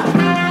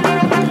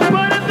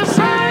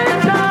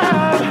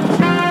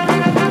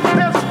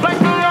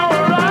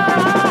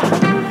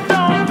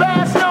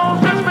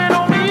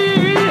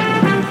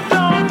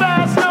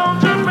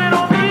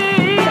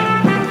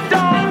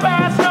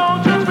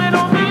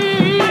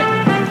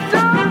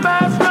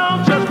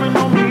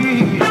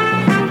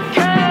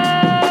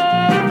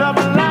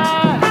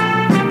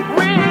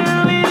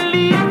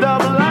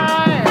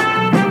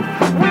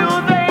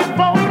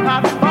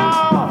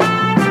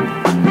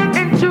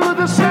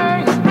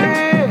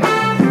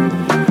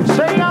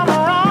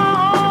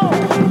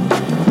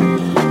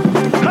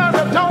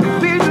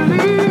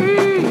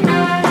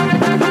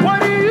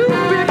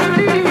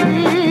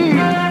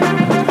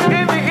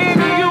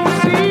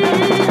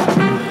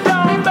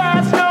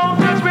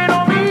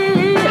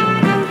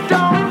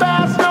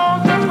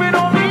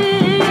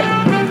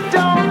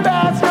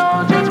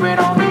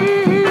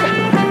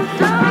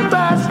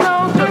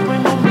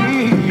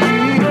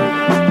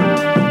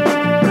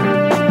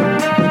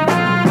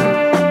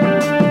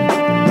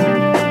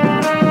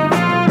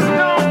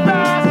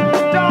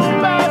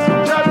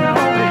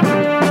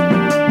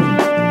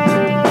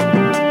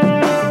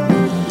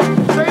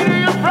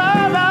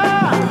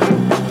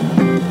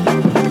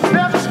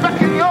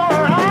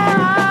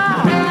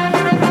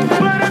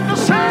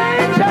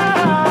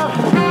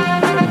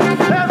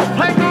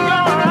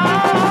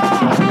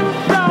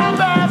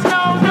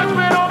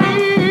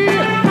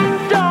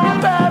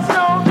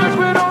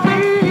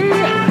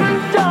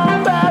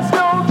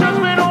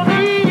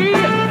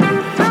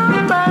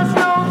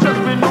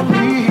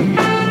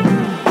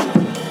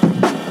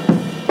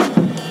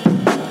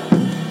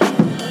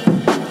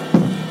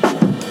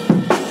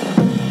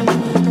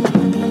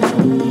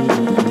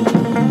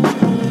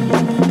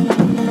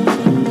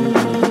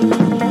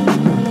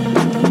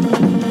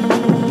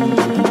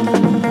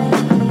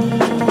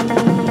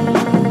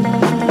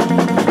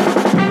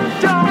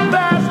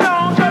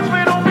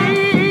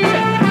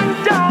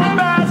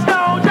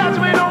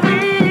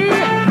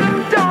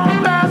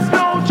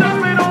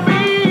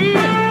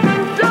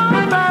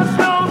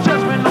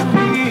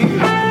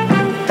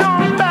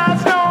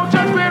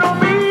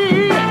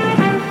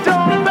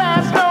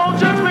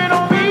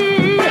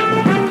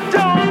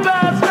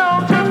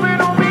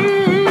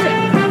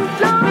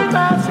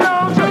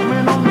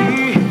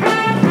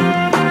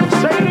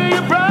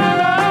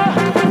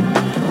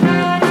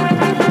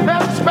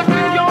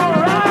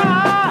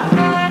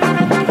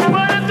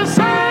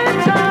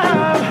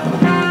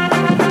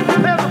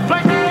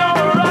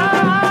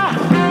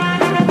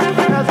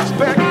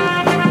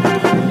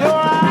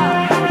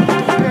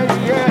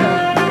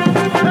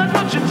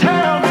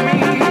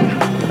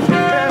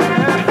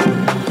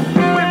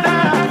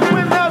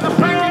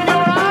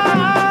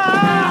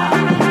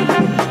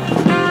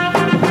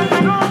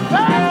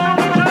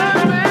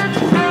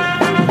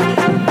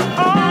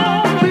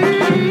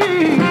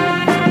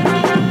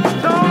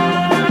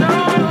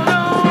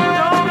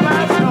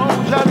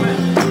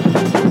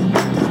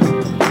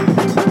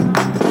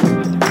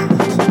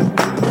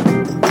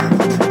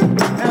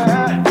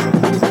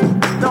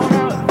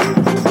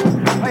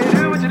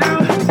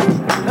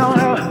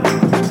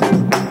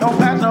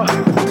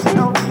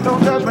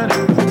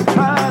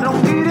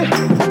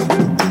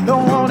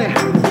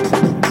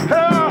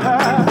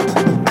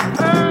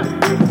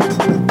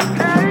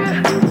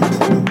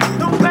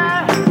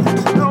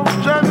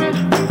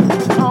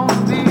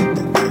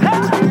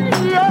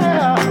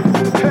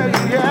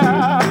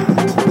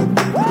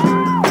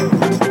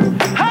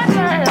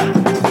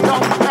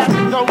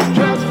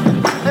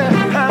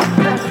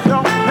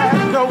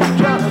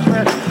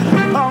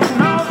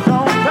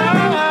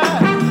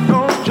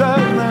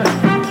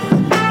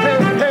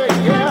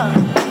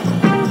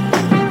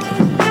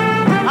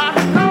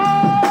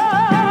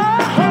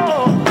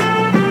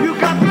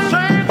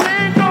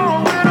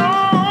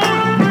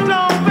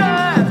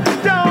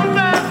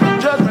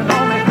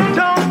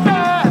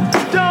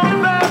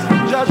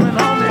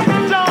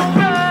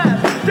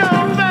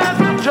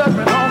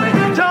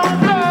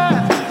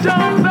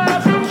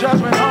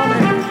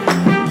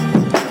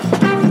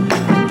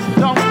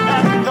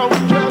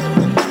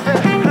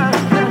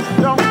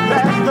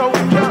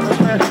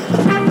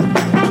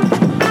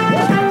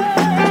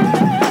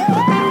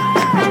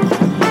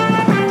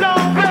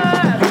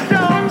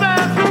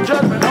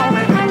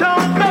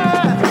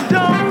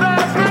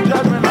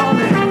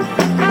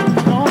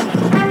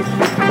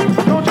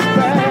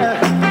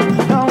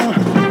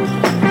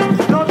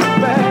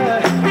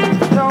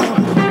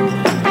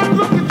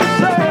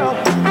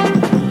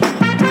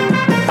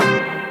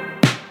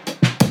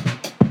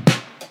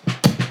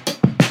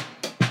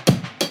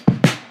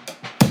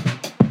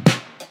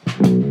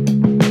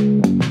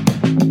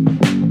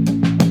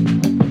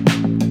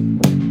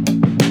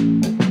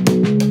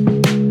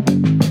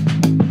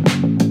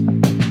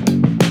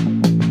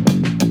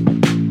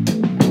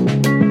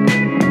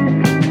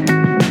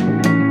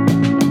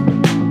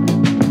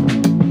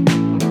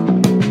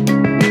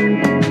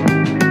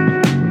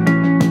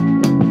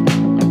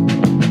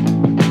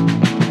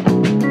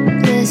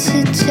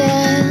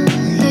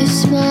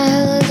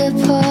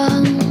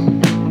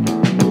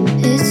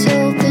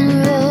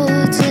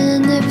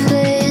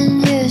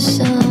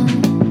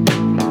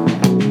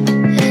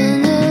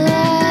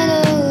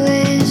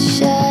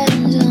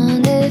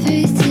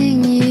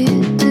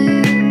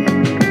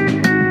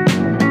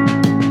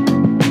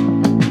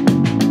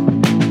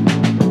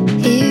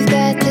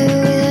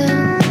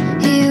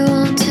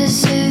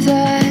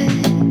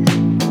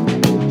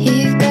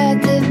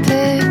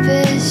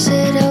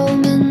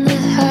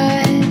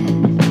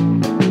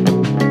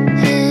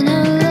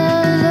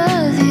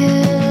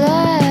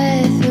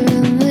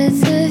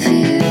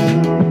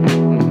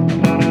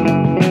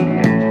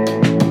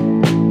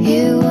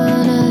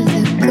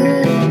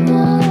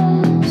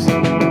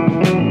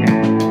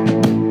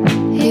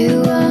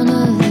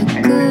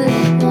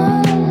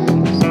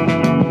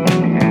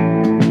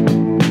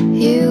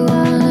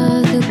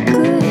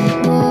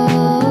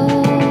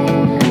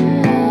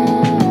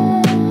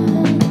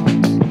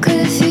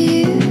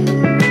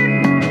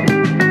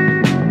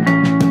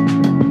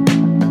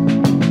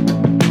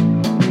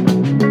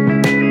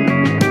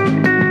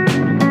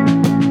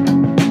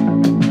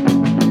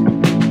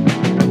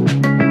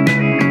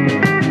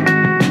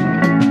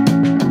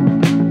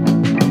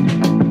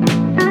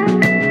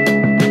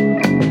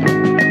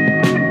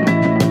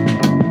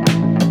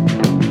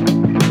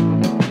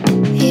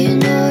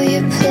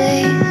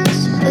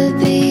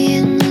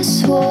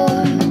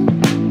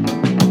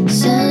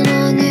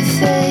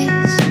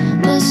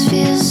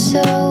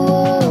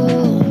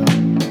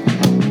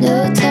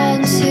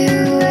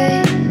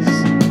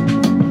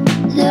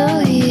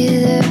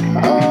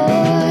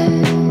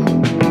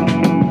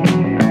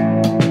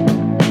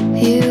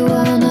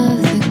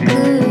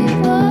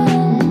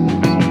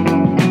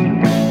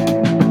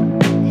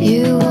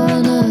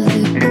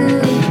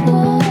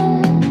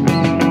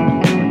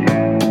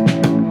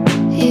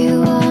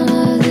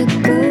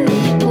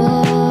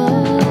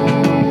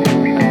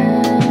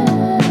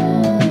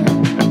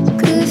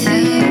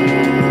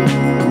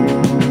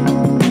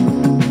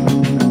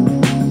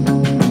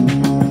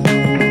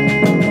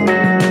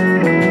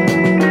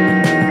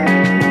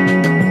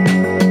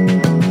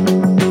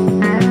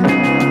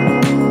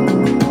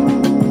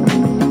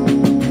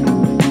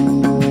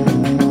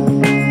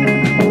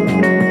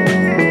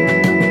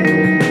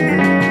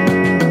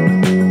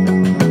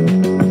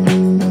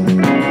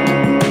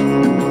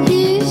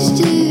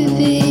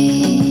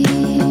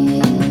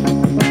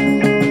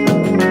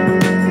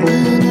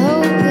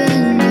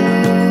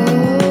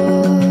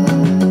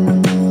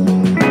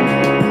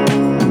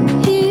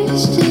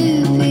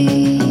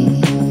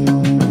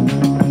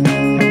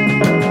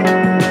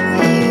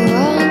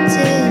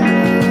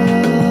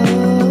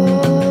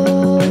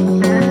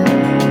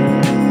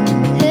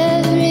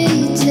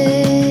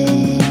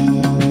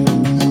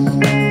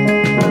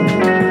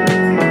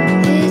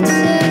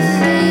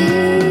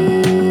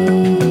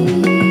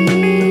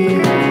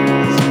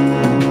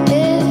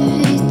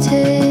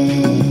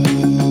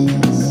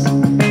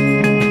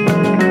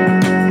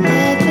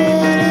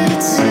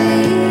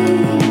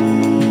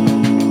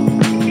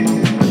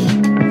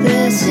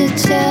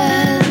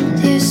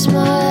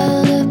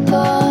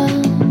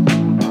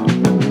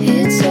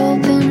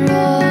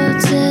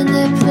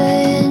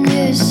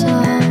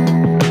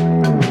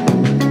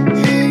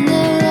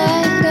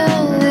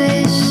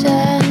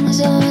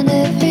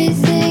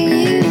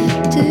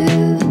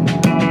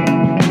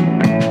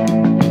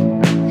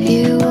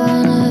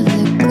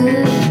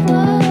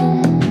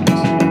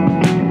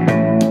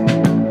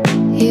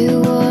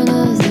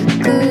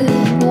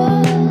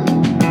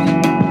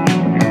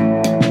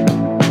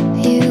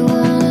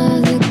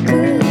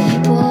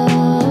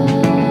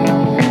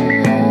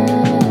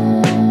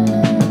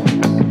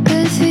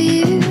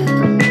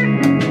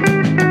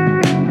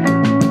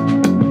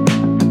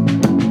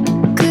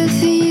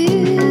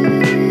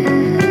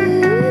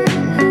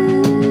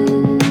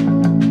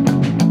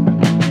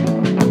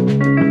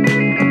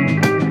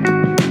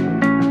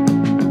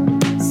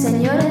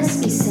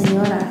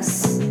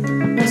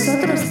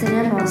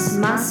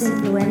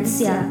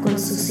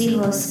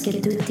 Que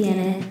tú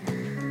tienes,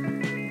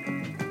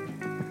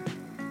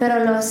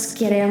 pero los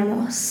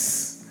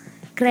queremos,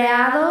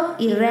 creado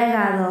y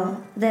regado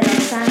de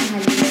Los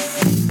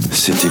Ángeles.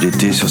 C'était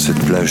l'été sur cette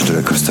plage de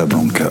la Costa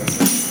Blanca.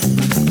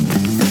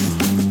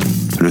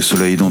 Le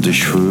soleil dans tes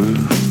cheveux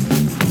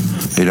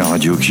et la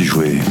radio qui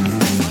jouait.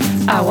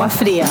 Agua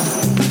fría,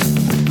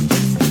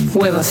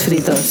 huevos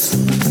fritos,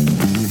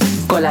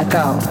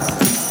 colacao,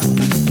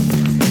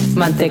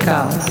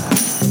 mantecao.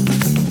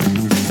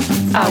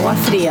 Agua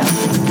fría,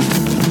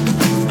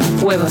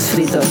 huevos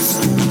fritos,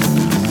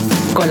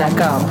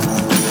 colacao,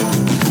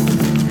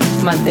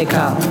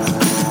 mantecao,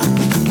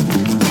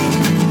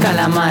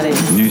 calamares,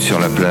 Nu sur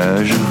la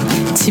plage,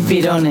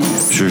 chipirones,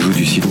 je joue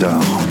du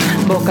sitar.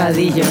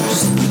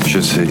 Bocadillos,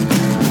 Je sais,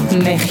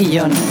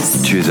 mejillones,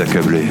 tu es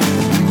accablé.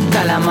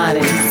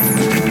 calamares,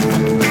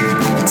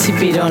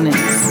 chipirones,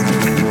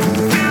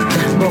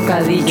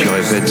 bocadillos. Tu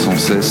répètes sans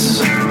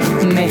cesse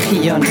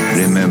mejillones,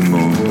 les mêmes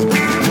mots.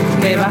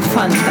 Beba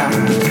Fanta,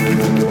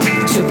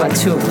 chupa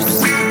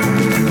chups,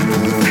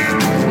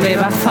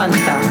 Beba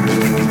Fanta.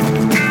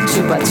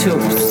 Chupa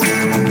Chups.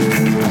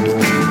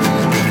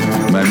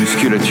 Ma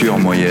musculature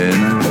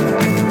moyenne,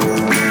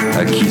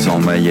 acquise en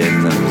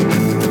Mayenne,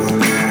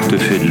 te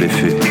fait de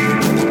l'effet.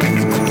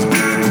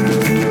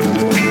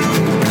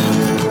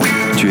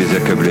 Tu es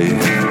accablé.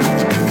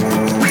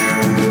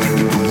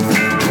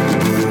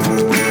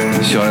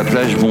 Sur la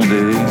plage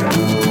bondée,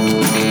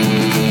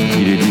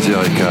 il est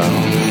 10h15.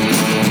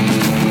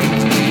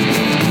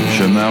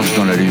 Je marche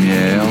dans la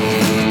lumière.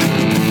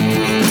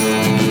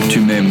 Tu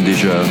m'aimes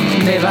déjà.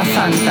 Beba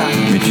Fanta.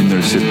 Mais tu ne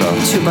le sais pas.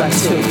 Chupa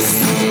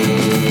Chups.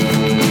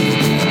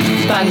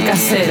 Pan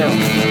casero.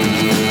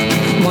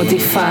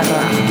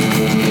 Motifarra.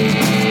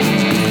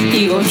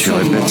 Higo Tu chumbo.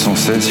 répètes sans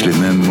cesse les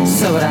mêmes mots.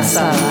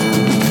 Sobrasada.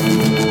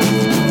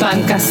 Pan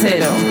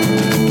casero.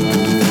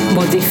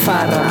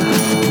 Motifarra.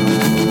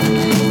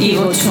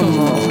 Higo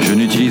chumbo. Je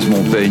n'utilise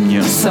mon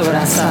peigne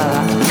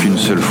Sobrasada. qu'une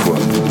seule fois.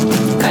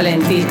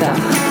 Calentita.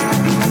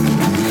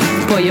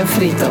 Pollo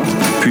frito.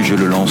 Puis je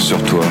le lance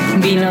sur toi.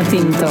 Vino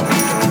tinto.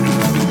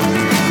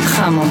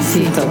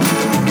 Jamoncito.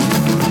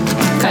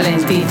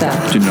 Calentita.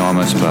 Tu ne le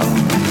ramasses pas.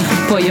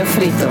 Pollo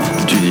frito.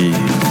 Tu dis,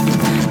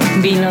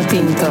 Vino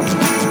tinto.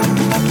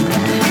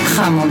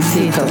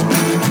 Jamoncito.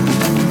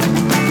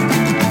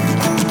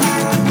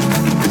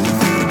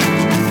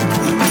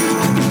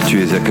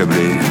 tu es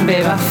accablé.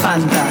 Beba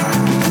Fanta.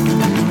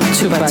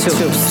 Chupa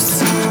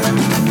Chups.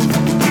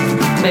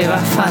 Beba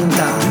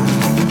Fanta.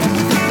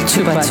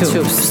 Chupa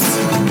Chups.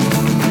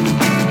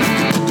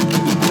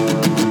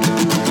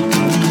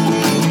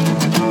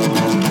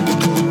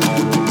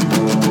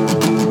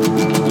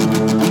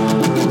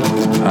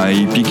 Un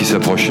hippie qui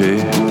s'approchait,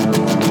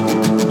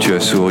 tu as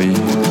souri.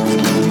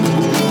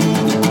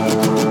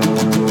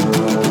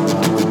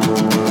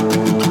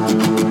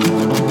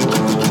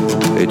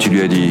 Et tu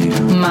lui as dit,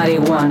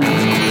 Marihuana.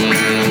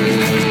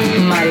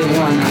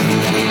 Marihuana.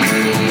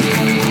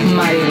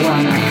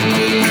 Marihuana.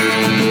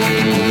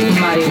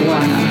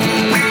 Marihuana.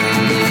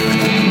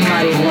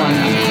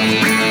 Marihuana.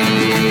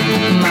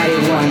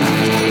 Marihuana.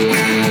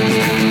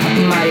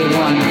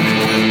 Marihuana.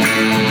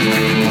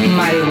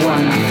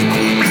 Marihuana.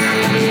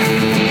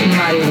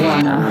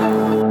 Marihuana.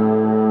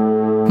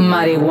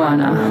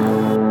 Marihuana.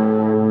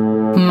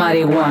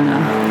 Marihuana.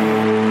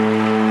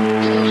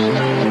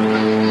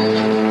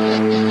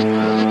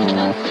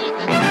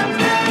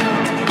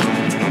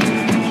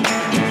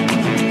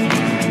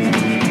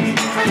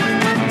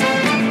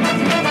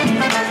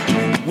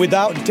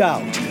 Without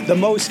doubt, the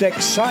most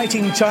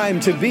exciting time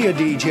to be a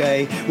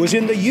DJ was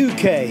in the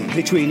UK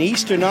between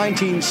Easter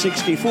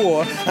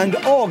 1964 and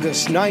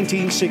August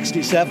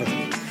 1967.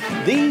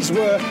 These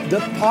were the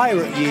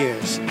pirate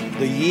years,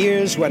 the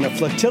years when a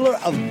flotilla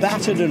of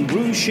battered and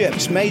bruised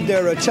ships made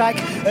their attack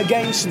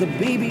against the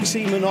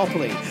BBC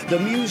monopoly, the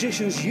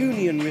Musicians'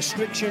 Union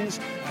restrictions,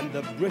 and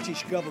the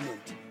British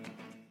government.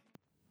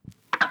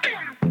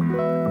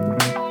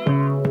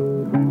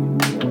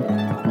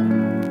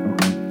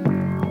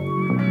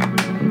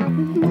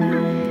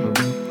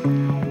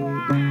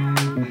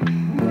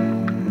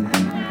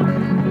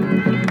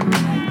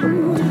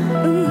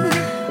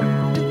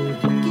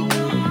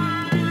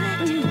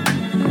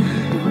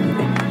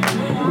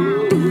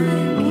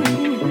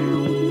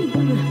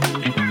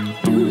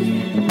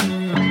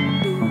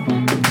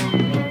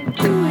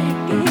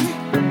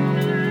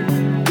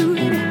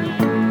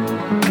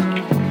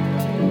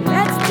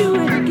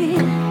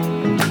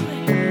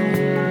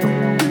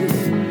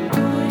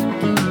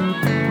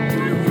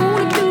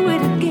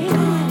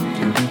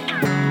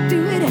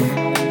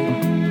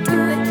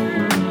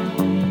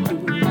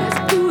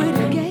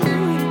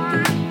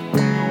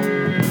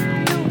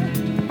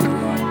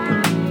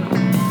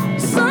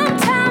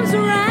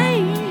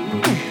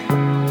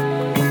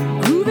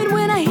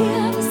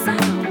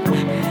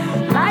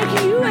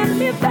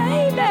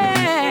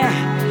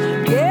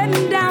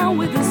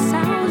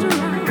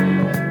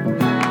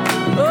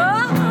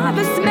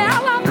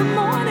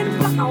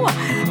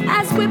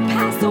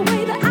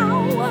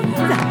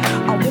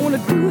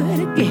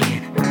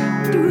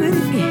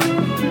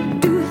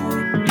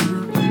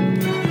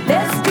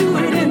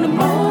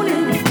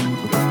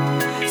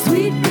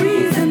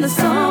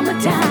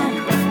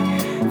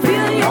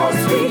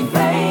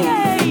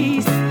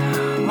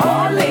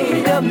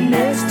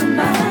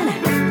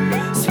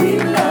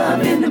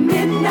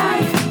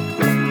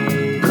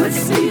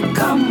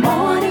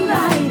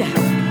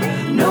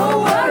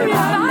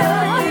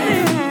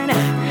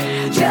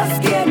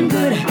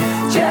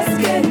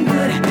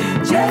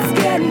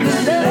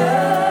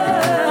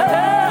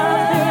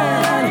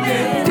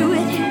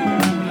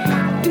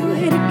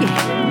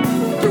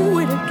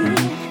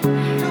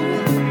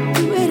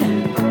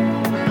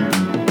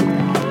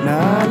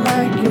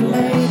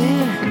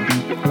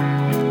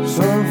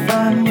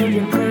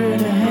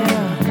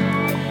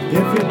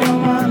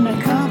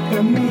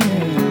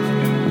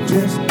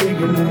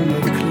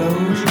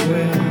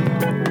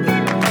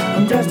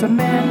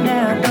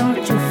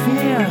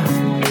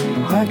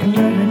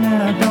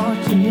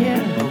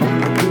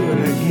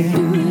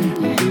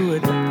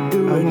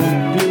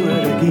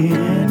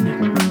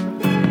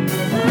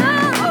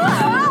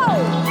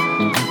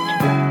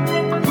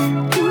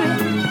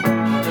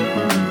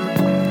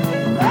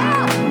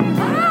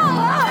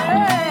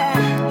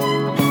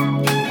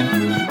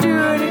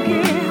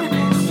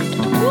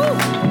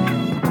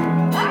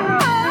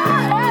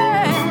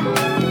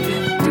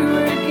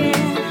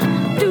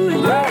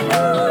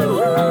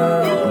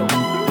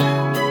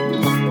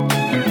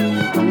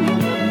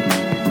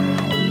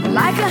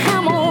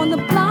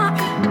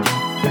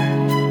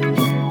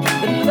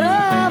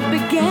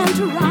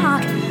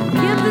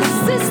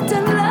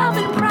 consistent love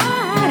and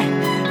pride.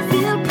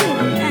 Feel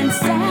pretty and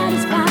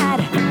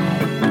satisfied.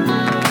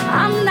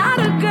 I'm not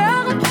a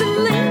girl to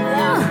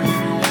linger,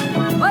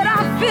 but I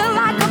feel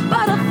like a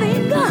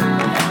butterfinger.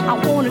 I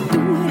wanna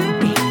do it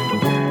again,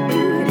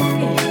 do it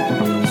again,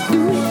 do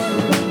it.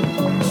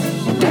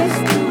 Let's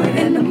do it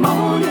in the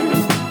morning,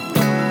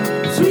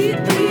 sweet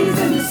breeze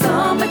in the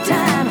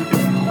summertime,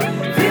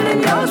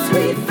 feeling your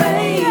sweet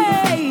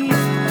face,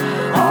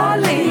 all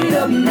laid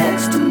up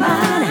next to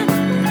mine.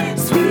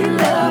 Sweet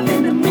love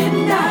in the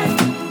midnight,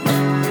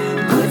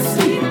 good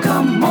sleep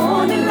come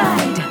morning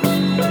light.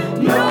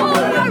 No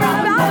worry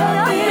about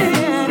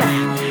nothing,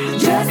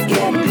 just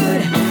getting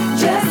good,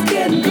 just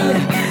getting good,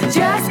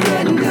 just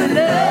getting good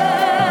love.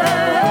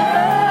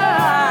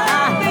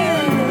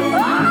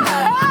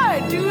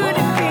 Do it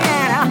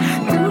again,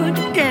 do it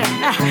again,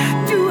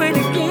 do it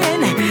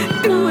again,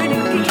 do it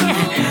again,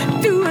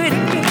 do it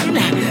again,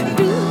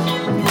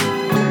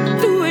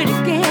 do it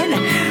again,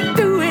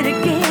 do it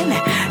again,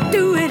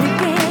 do it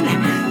again,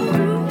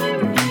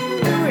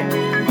 do it,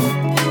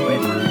 do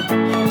it,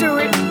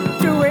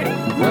 do it, do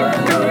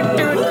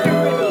it,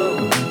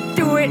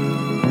 do it,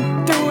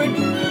 do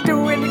it, do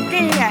it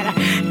again,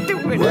 do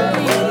it again,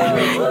 do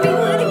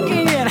it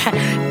again,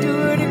 do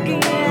it again,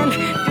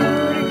 do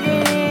it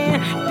again,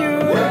 do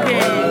it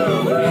again.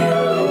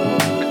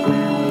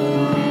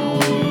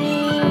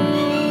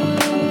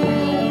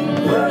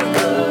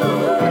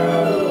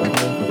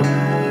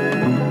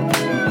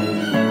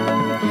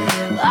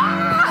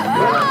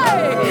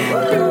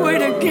 Do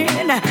it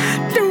again,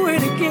 do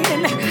it again,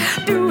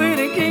 do it again, do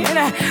it again,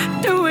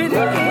 do it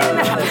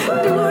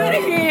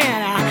again,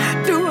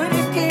 do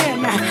it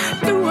again,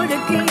 do it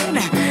again,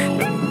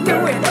 do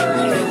it,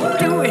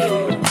 do it,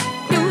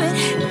 do it,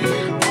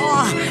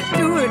 oh,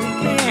 do it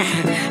again,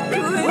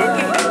 do it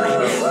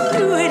again,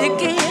 do it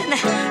again,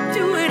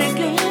 do it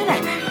again,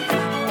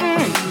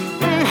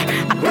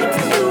 I got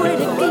to do it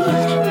again,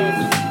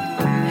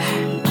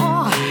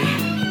 oh.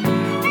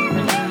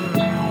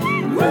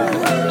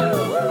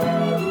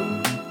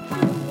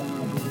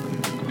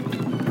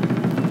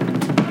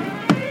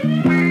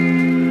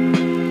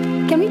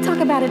 Can we talk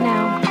about it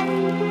now?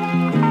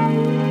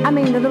 I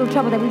mean, the little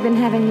trouble that we've been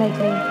having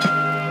lately.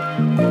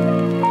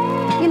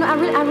 You know, I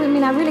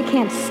really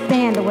can't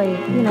stand the way,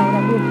 you know,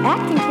 that we're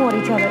acting toward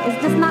each other. It's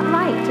just not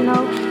right, you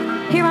know.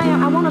 Here I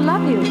am, I want to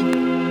love you.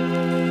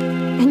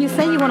 And you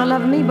say you want to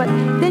love me, but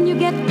then you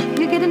get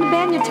in the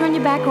bed and you turn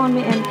your back on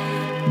me and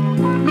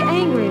you're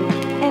angry.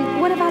 And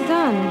what have I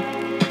done?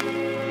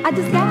 I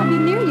just gotta be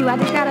near you. I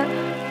just gotta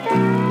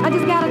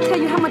tell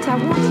you how much I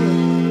want you.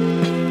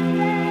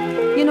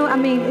 You know, I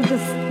mean, it's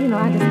just, you know,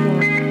 I just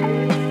can't.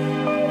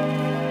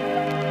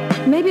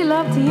 Maybe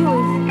love to you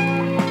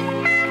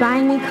is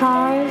buying me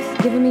cars,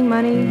 giving me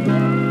money,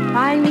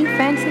 buying me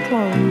fancy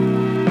clothes.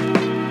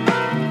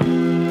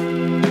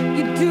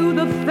 You do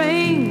the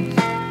things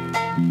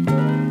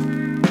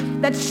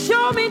that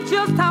show me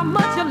just how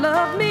much you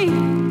love me.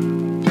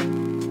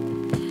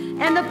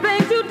 And the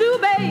things you do,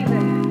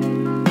 baby,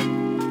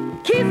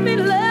 keeps me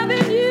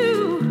loving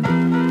you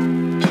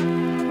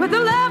with a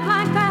love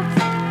like that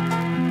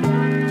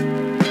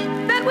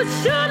would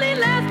surely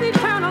last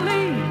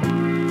eternally.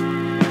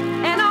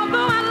 And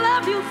although I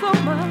love you so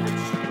much,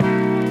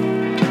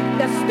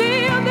 there's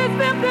still this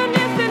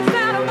emptiness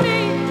inside of me.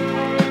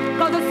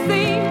 'Cause it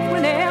seems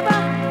whenever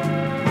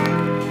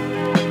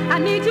I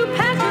need you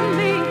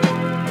passionately,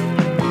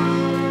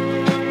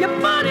 your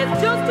body's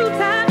just too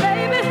tight,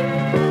 baby.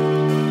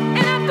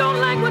 And I don't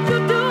like what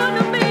you're doing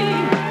to me.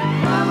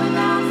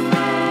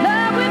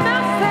 Love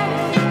without sex,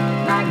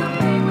 like a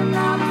baby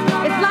without its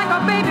mother. It's like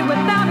a baby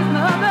without its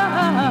mother.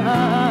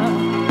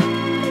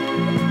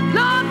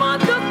 Lord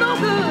wants us so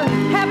good,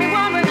 having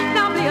one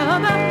without the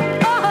other.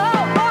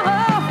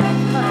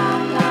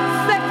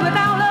 Sex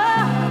without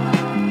love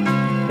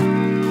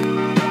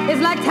is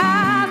like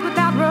ties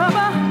without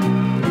rubber.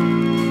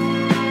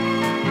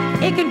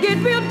 It can get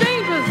real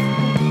dangerous,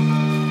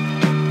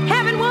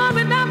 having one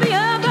without the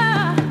other.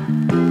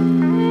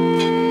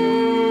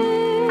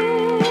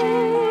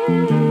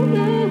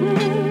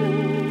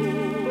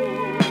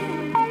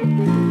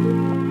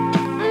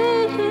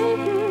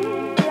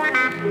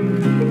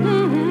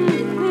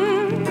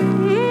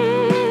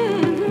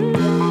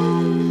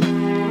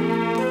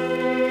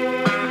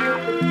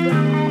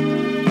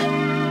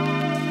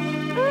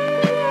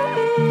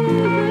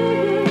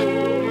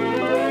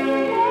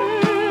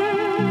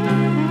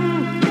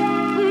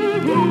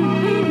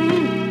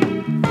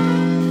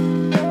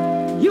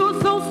 You're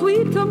so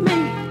sweet to me,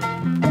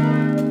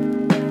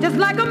 just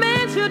like a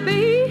man should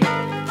be.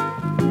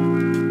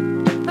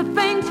 The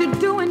things you're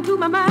doing to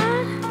my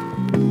mind,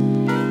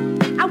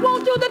 I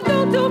want you to do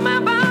to my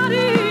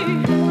body,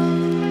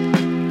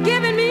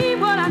 giving me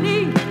what I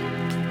need.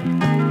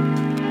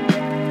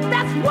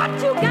 That's what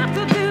you got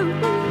to do.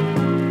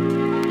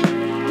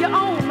 You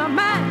own my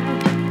mind,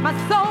 my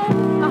soul,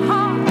 my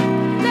heart.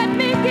 Let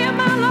me give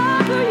my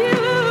love to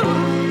you.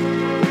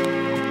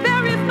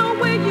 There is no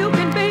way you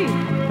can be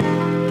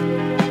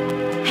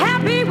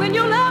happy when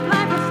your love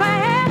life is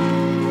sad.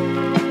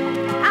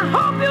 I hope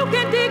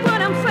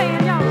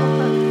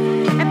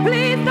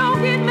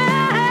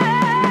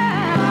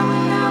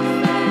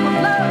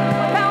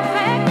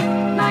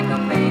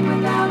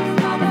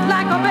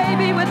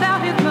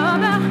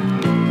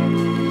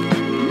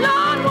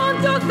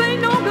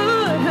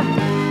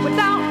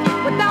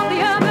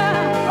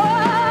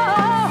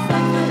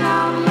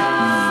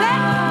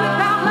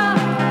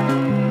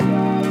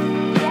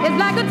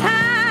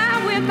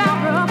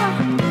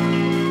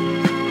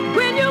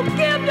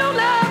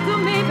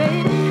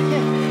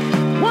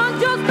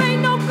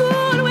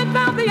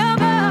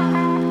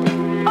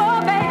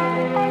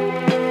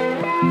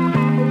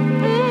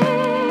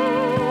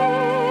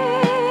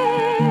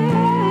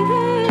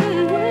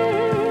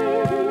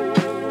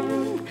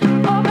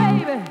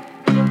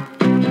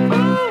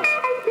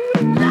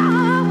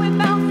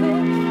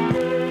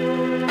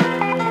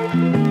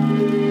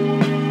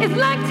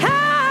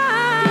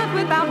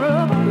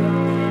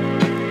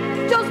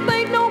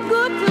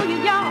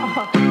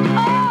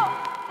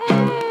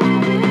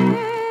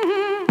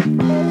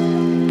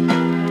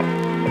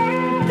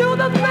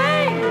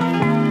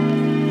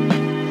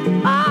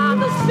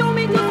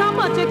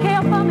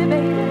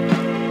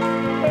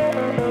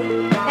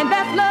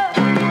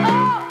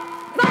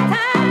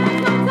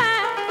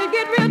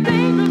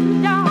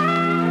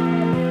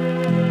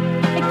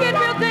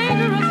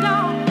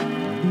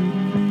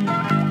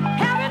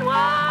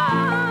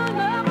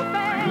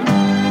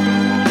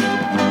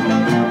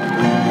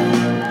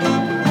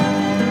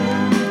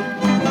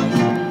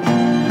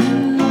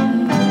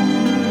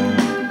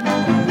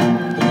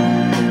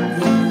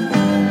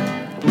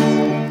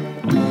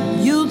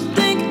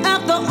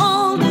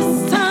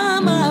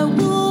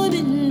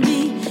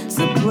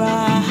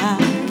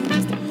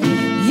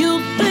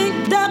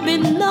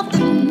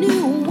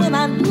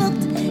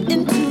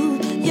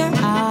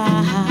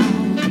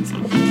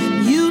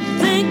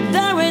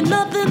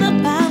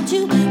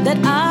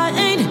that I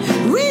ain't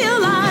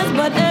realized.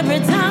 But every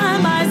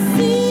time I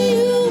see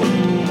you,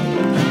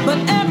 but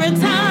every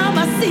time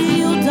I see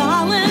you,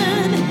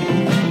 darling,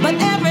 but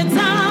every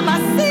time I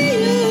see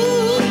you,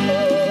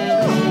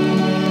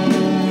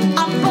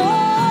 I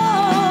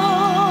fall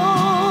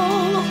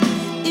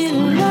in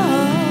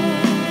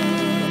love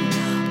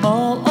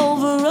all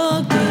over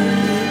again.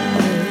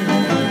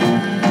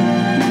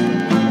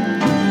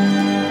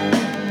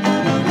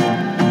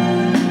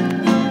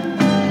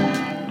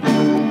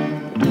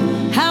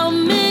 How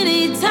many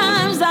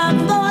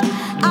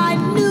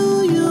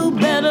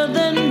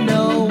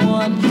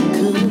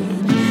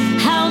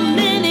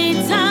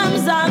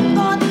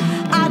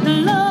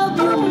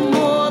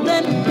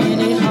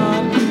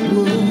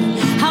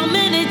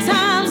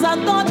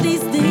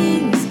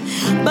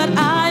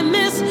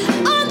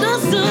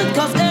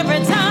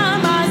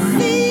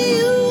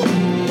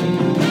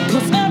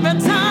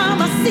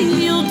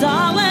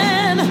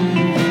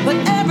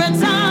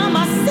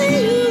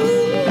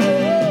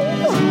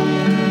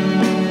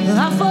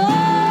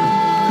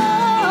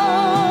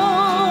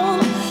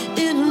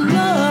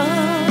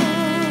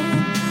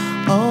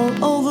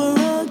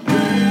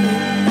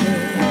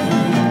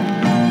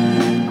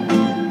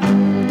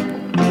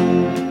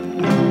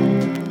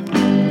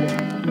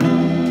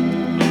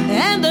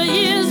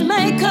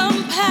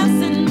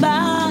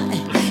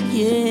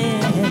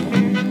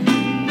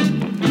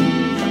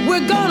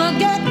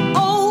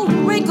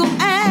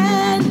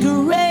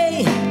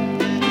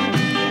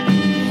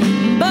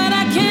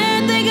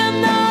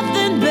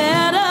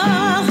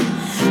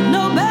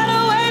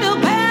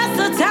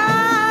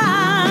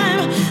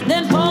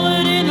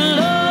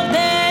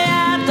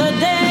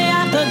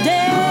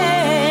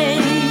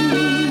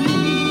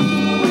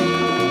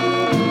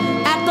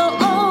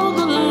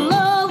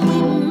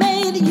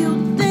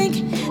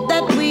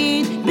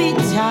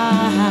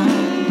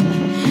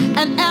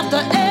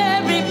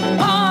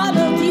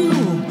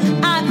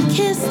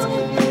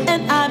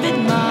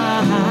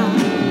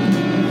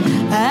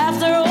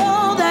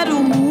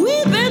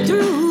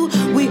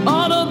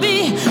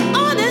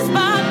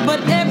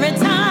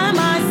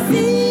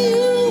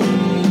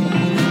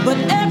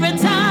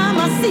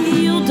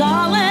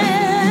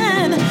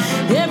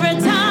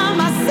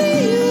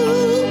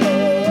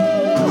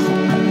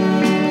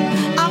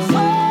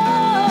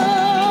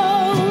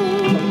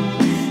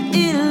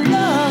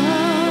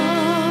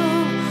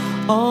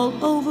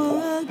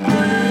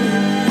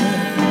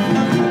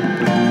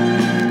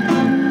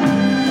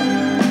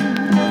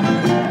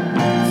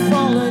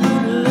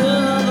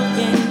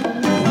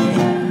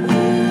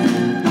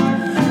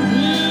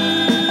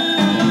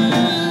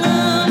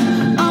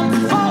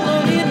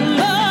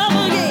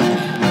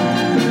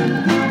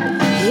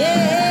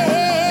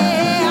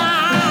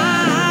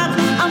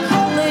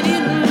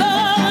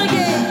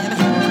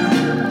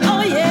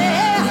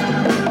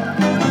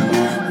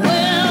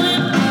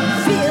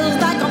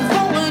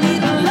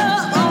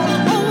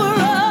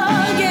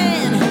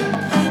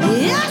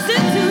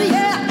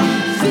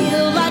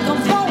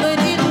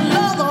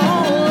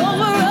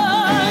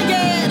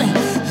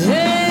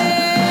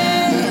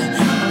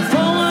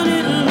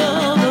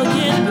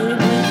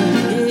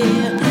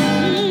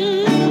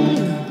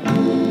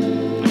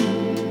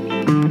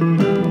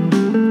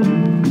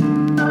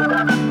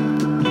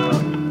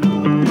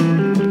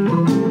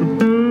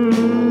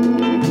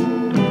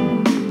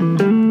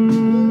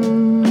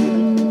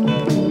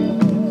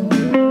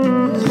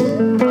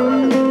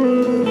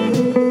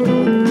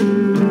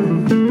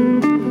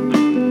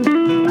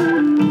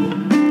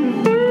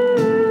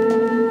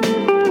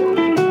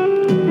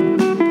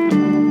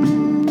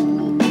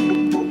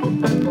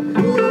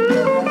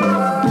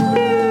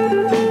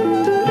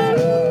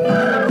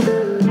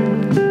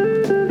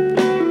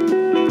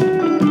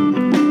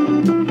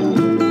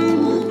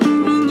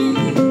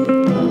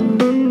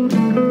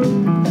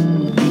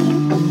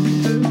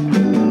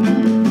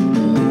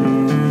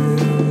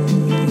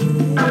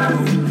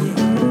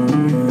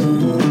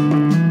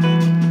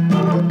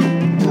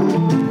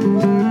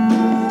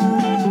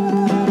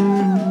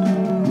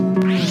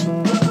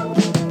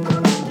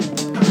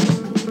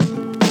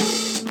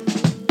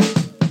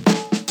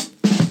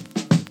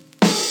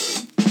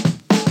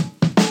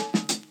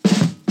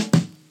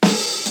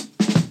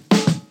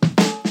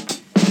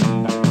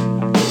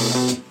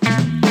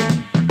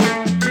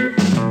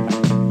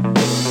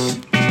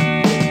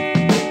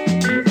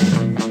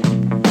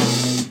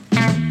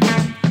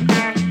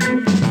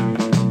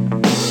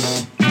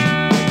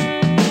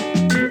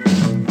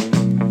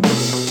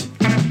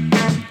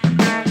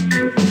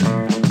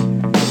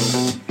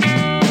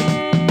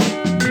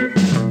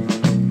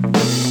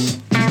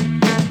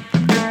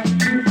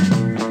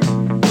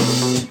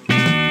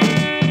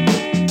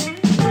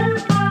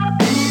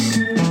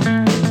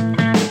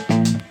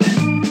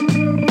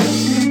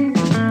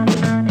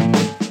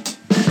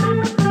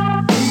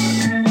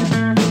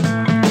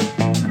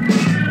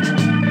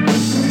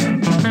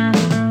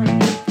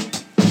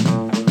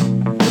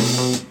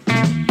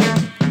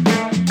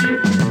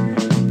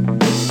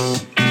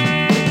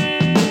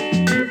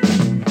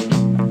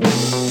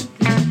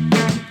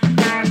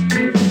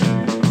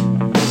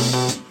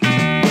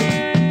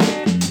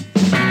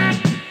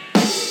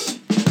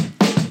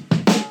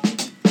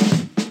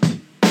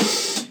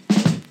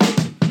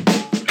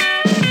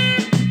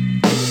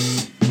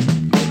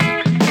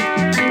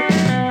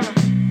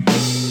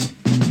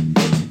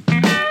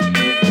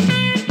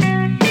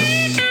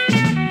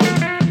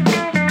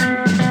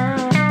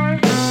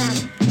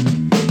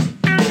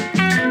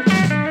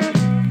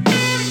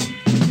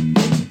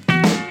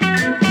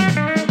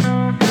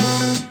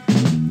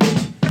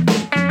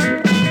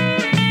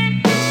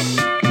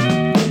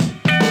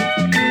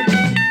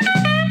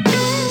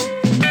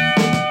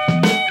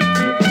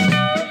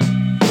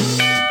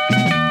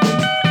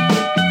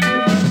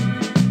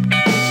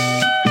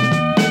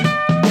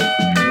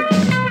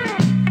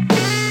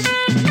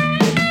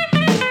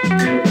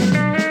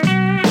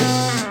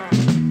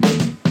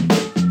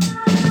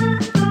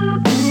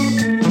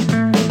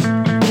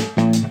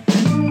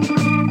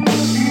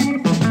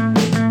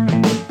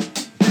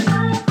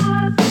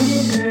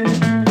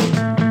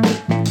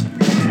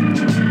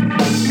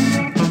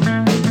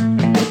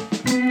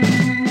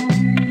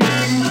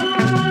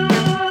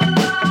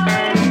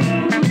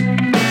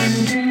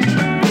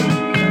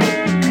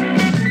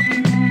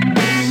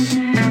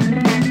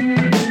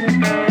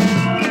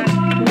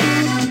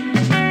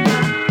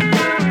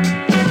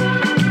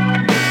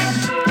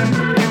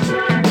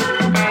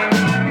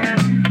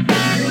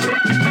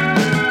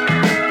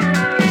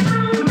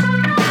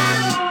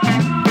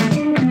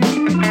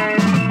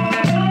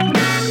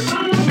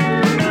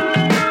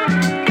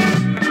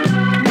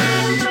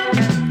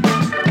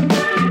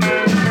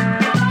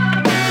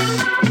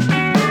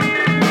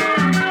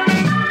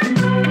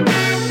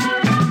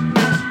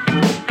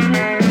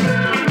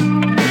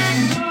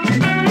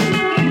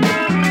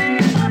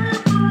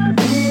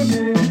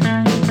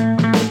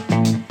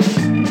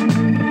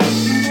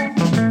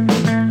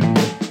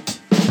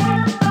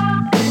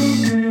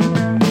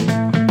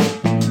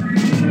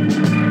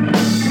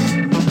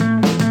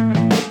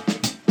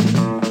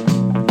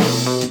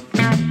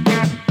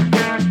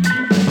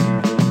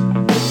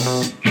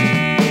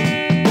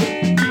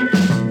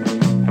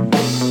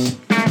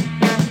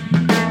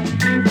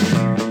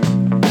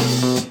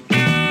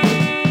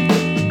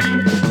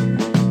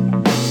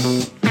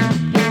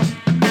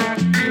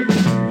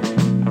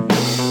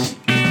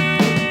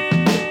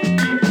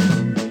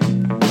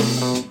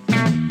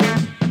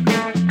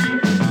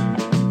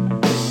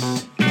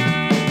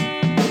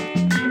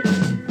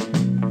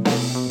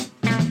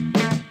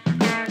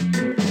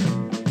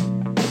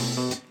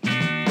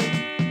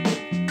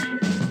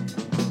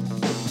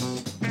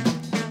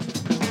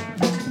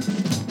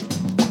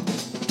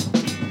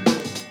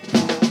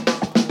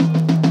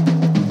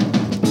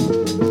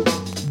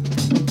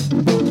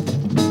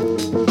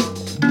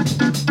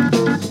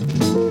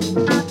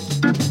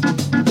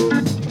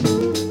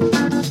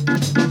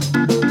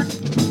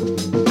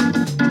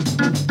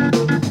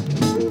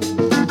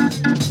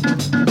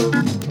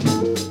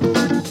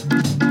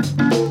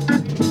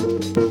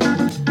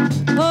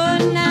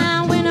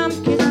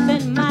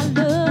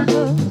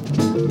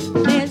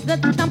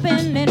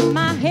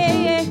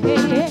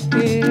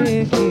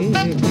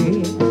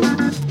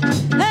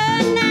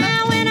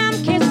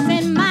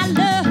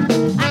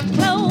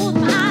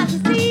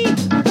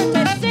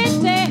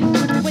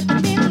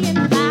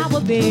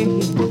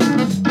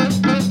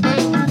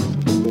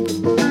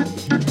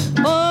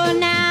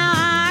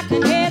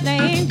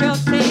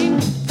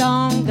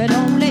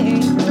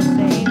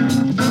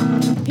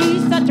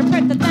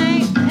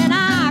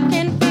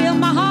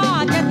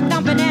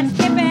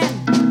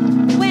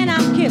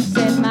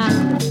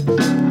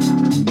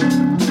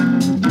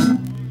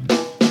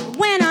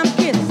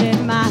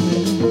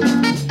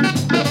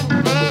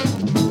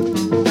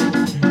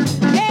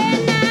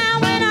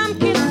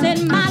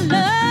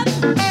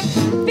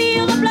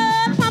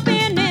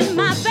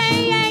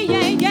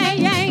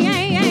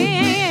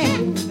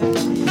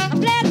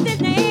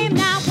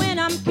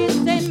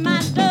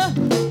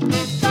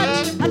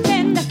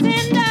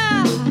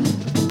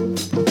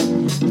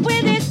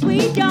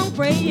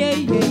yeah,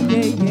 yeah,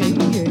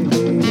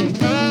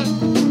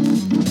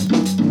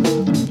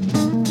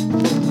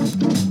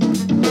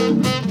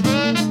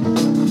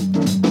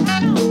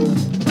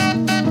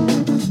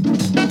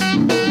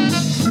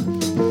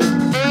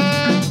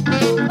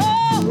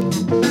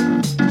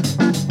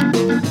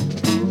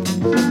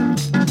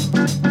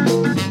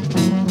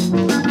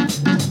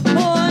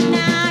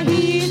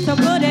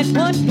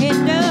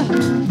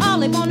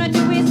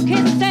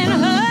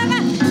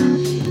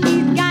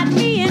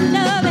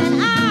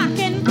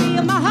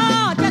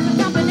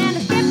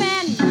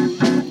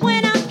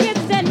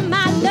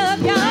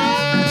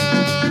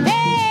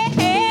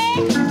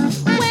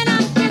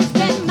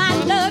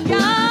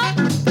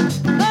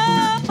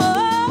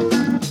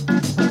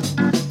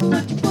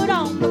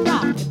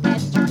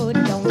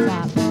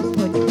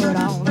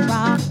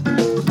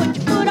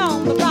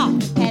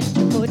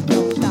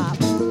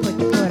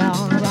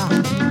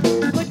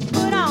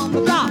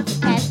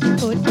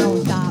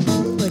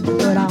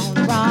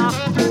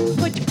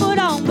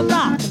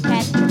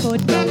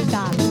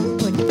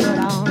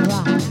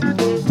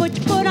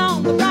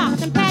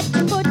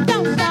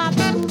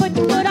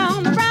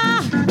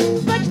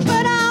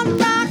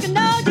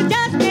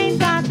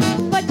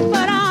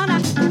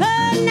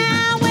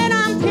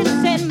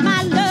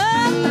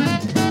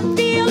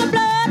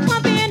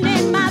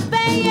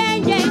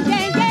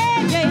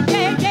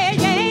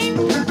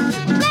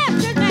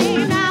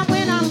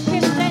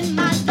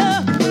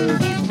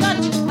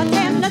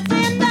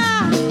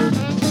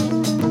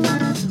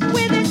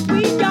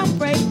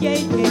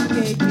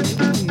 yeah.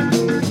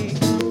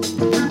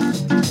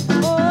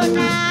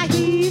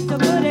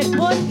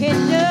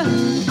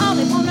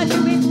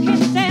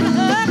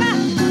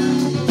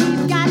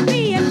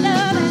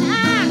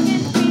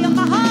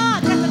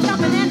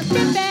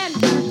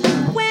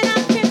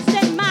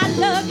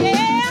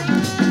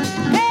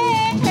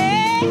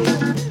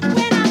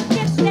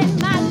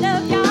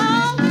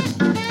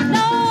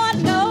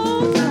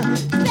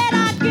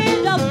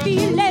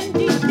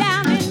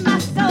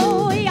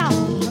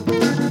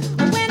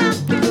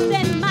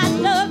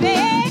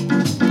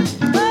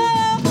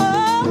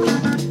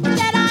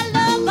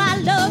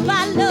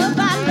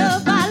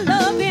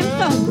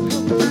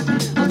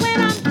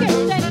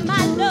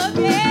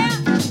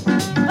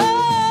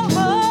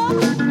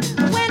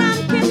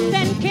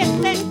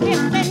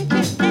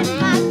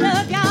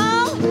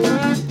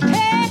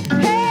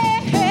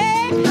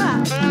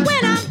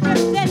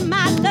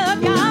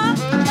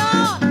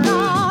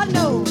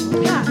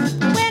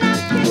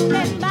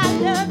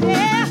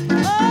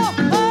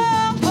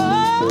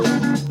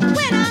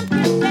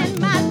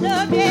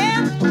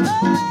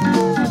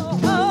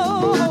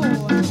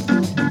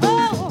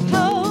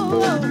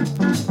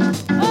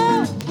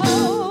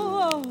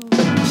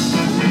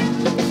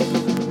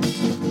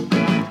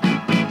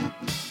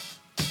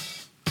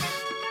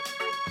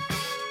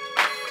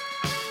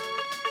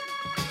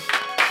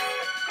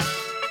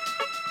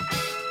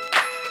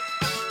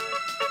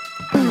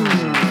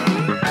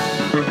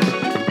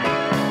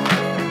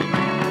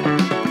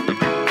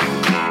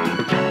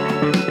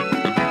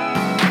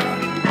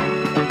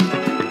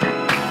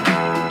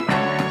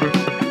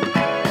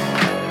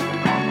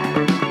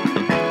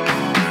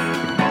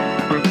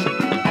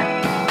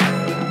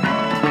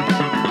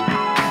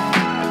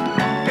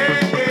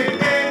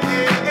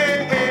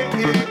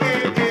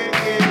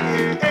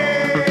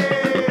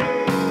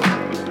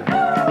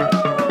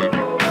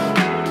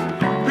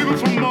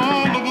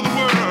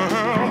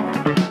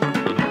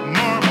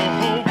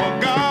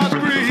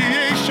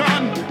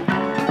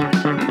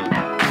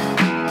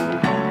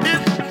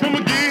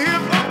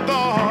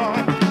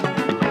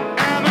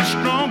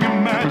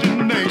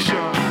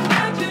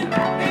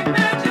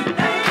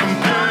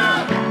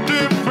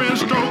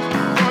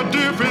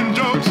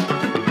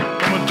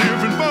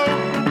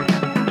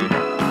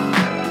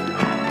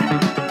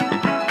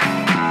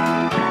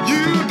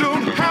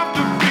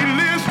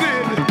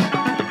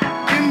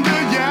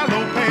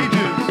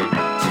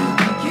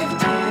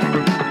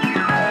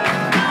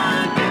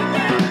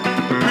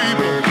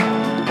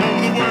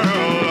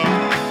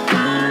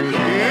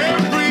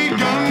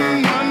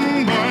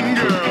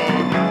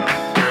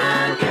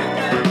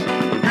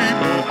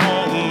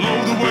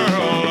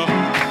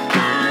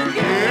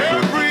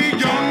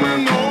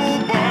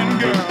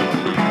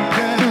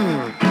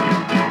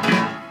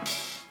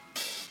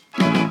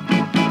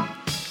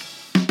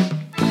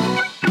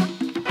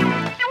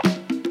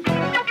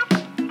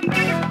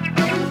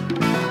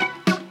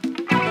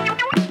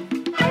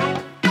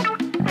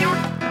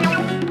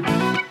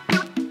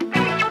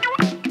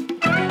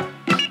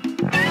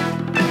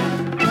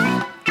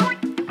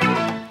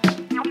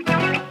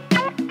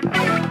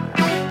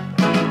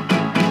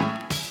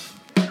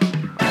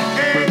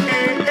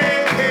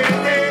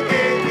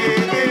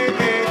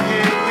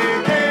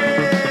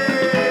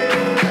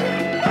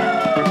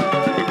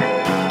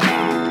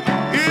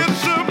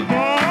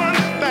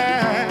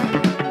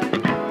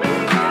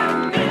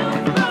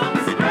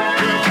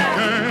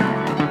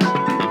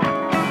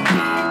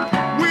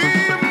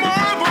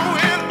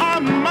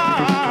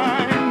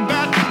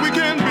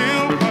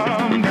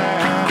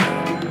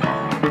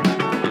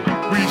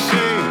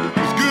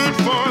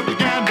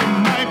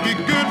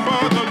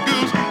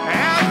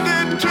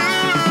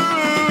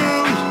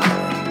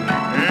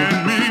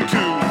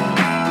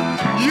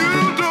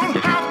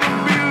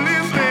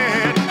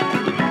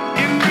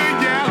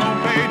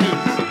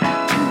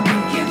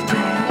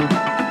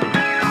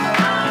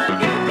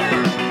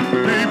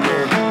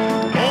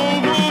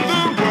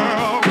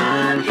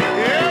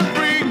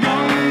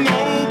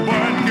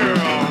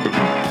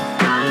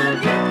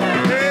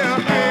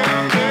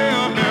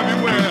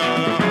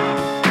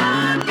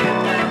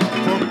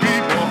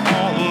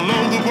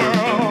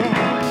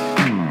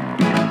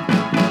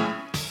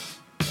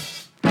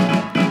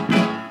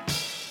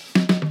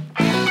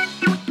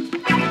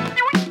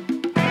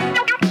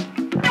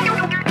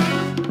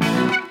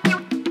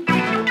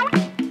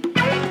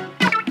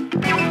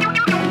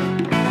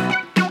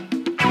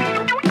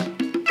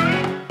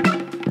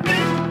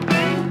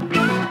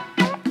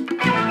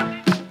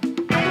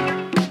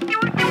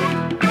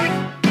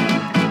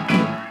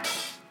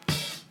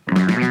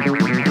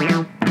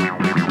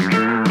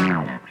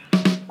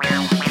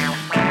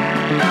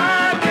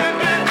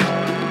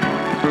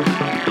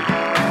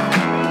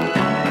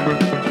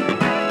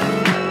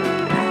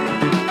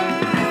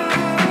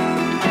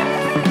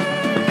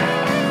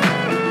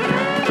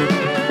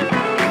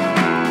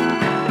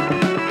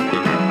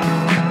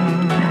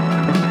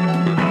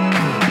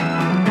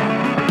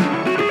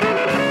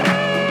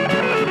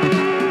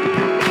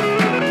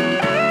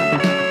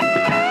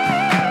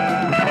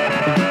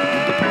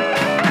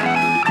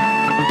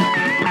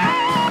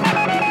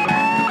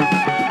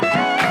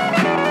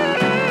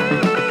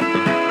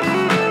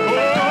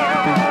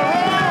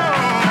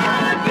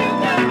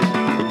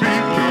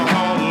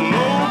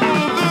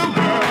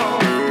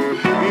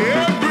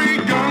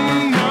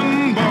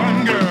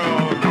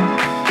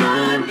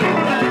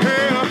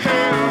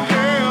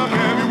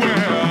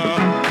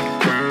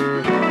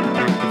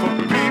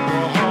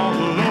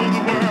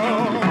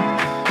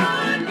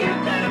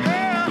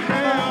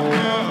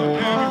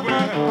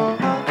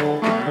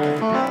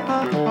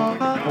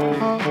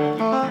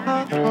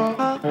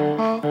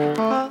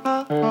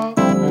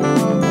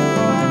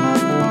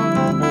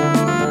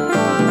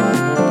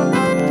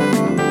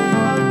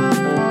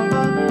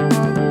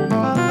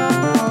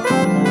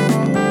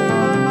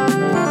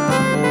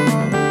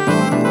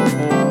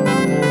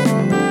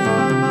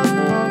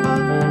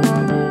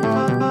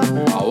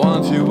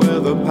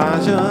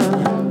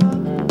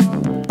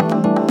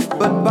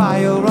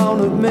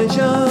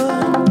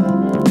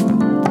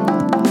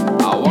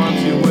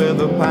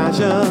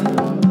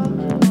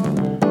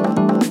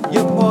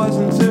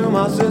 through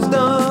my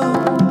system.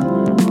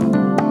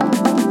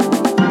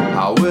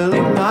 How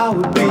willing I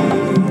would be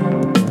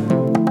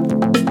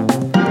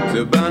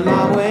to burn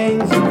my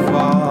wings and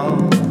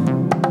fall.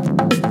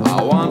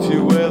 I want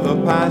you with a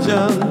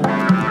passion,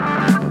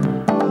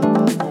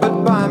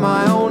 but by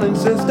my own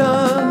insistence.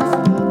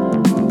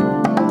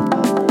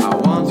 I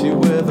want you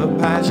with a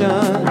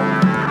passion.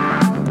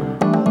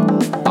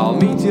 I'll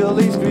meet your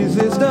least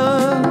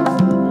resistance.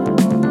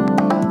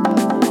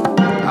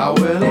 How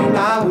willing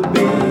I would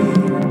be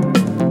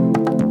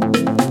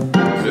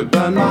to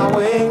burn my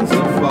wings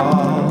and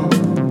fall,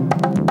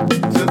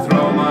 to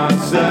throw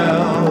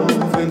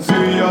myself into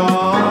your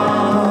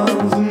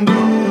arms and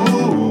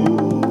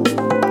ooh.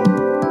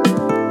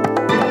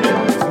 It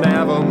was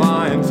never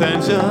my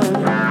intention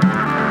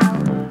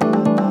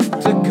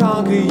to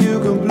conquer you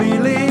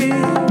completely.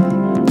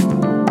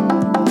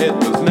 It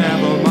was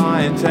never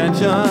my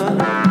intention,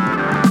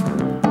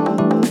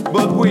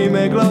 but we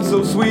make love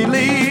so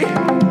sweetly.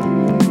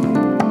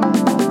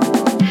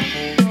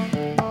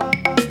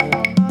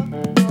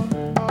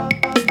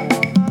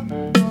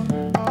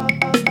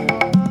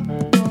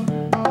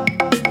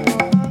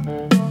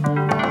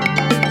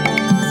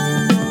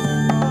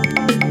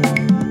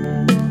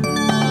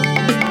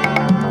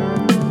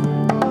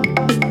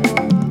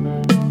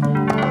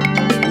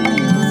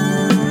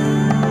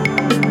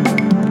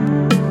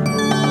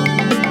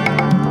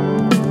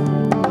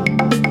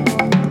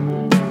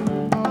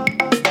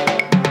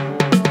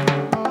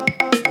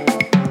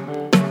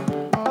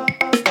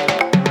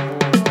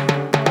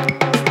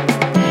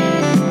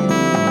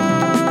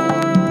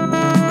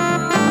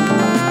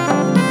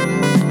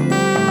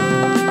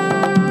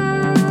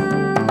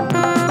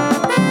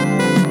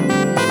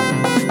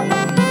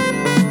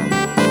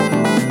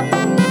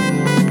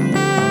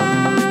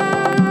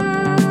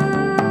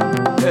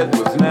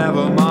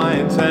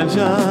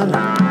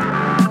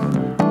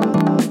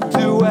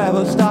 To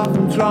ever stop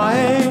from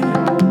trying.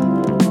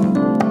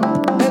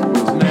 It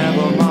was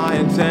never my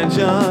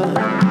intention,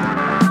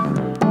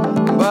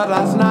 but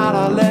last night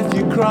I left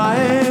you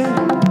crying.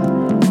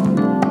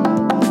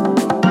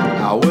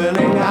 How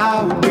willing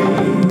I would be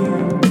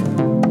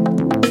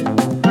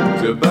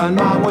to burn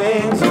my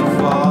wings and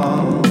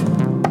fall,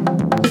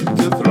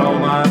 to throw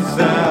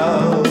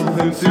myself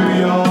into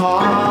your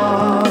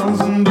arms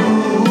and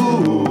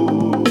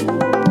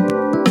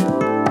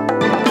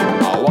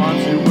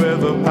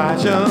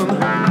passion,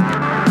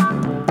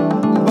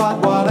 but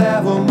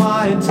whatever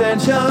my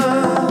intention,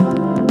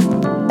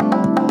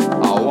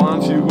 I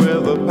want you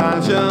with a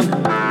passion,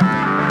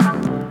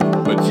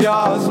 but you're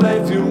a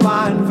slave to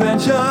my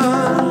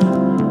invention.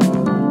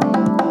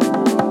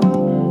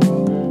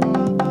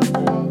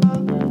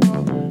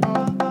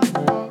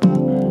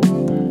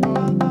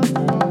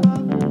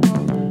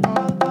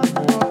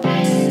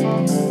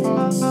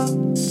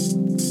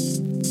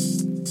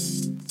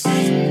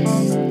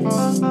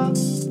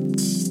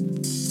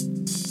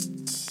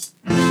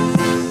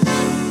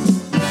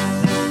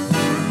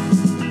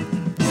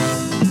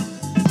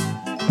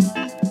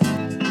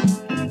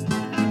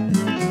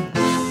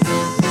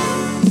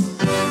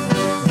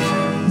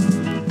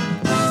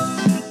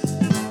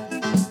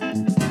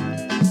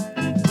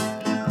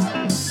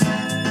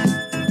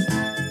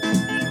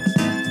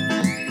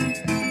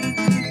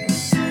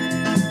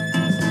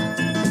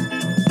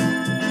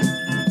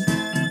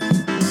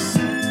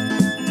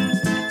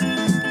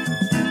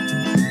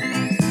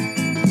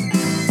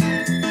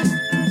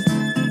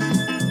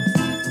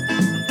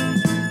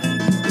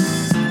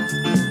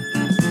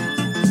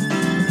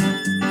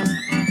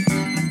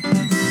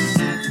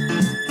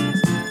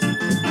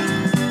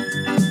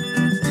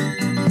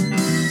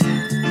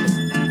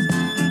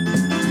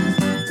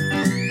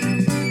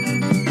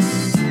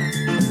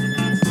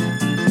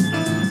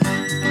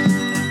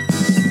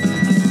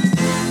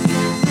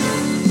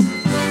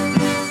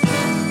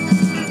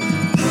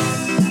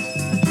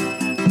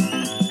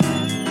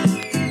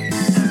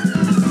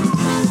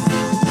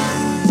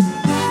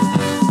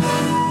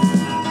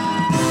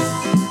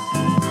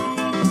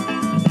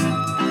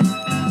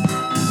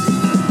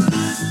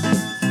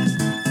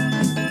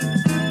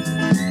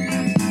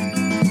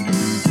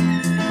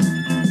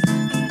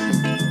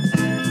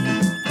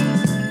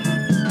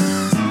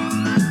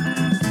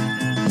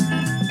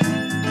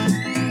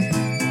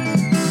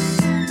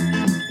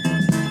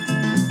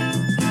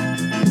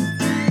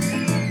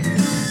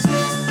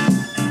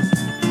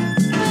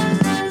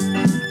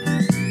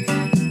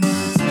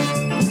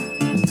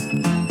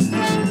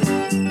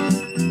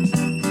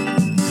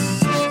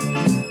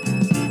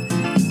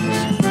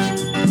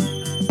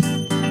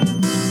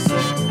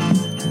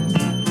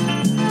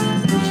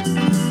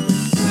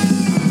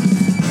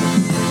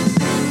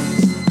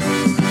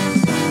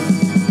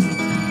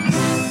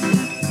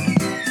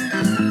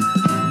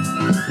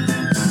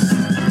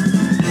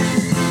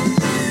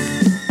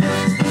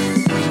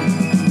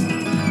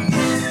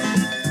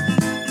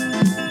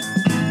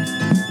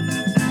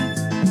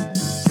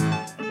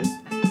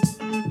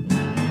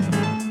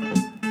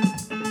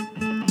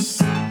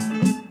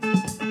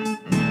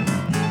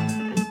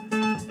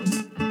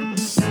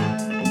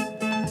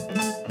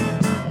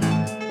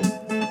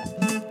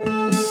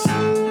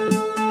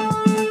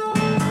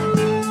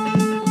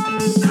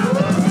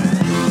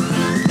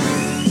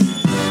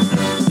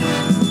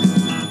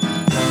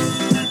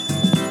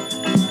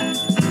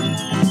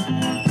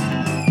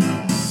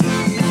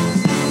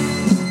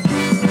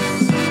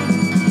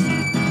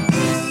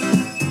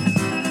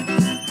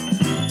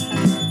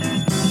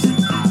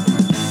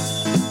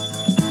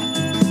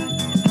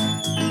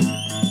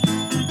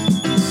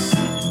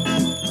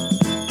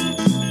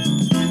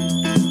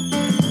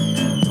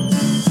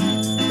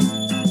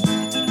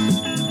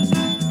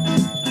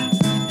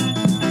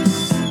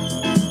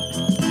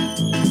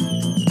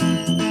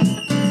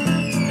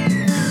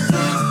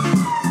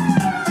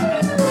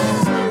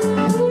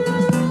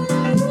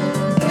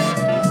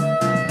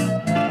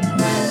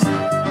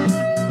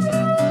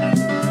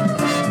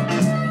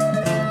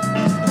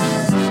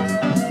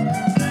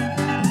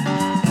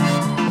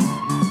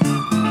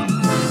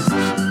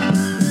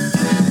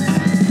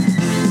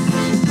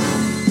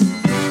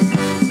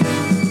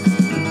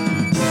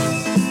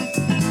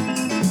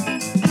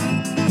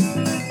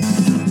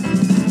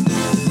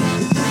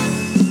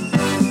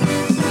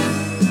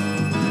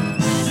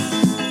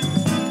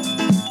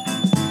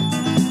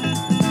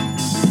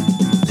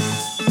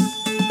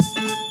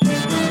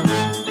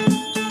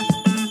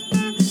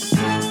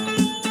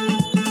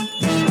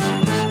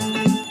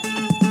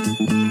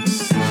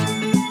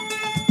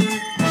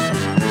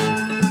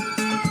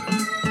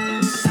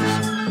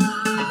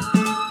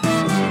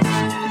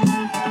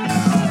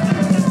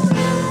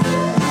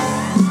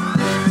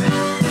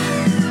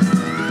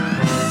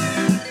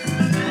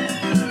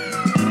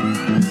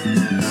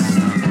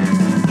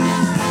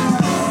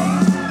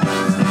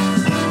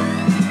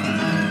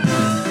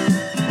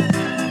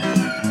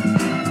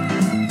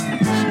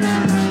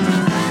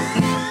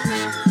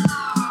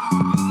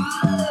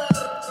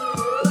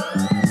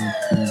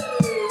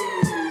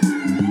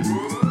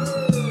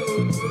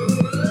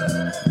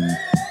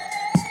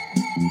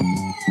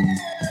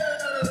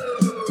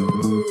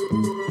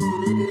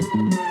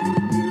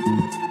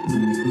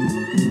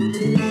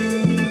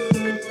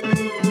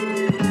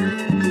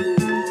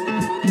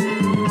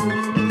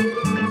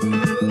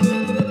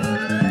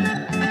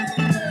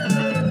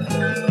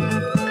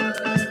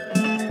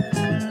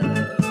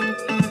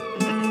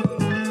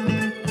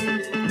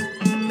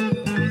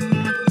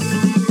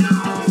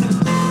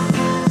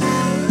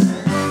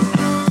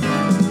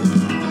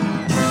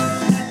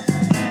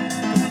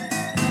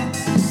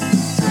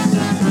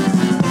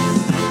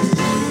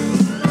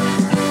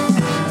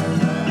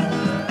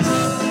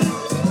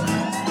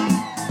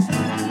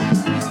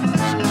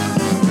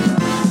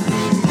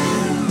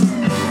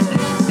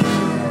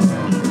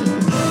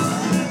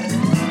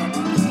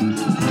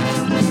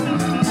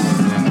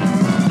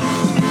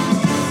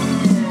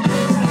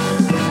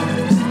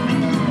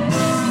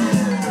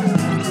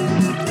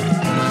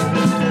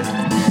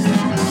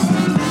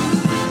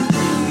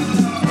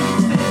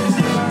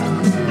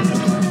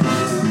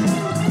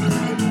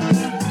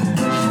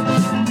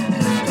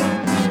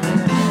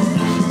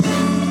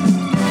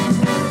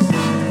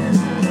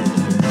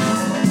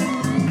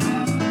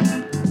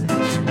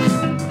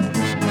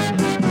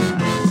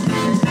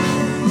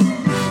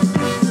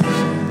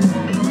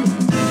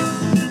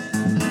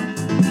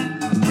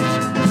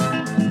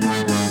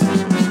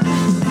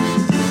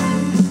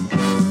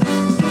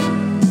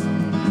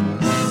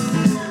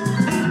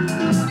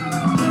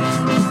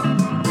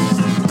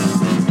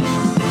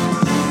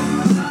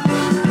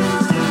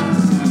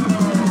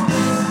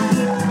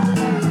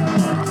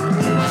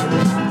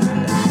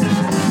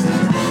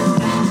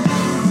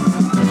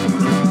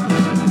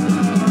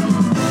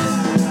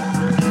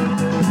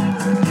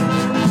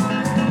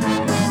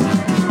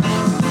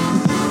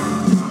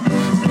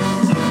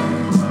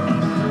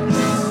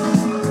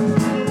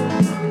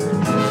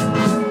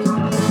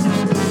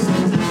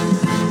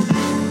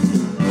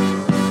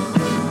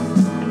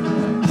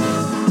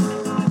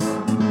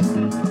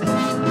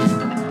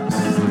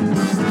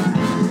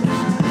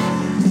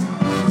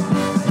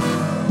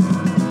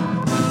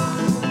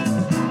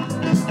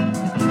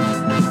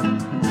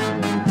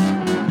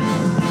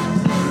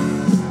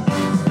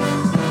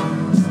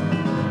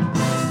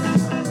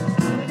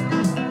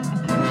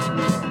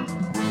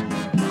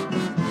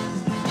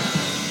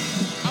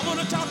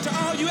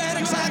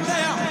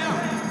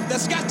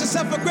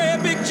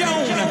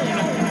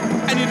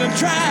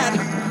 tried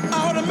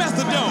all the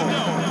methadone,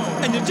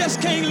 and you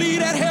just can't leave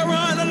that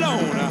heroin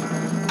alone.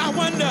 I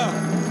wonder,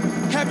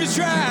 have you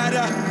tried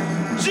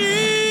Jesus?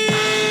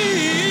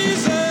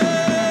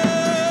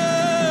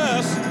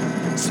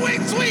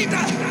 Sweet, sweet,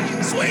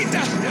 sweet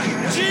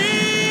Jesus.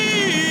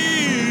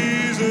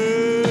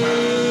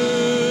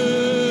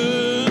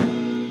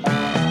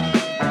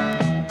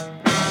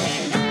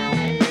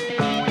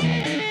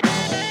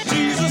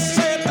 Jesus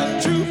said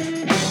the truth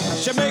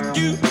shall make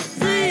you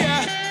free.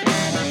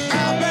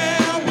 I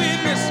bear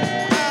witness,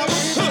 I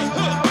was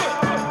hooked.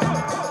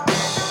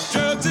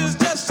 Drugs is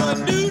just a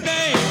new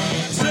name,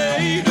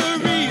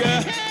 slavery.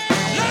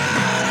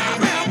 Lord, I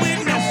bear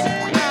witness,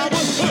 I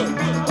was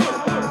hooked.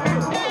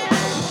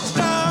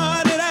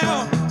 Started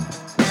out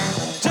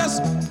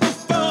just for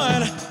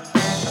fun.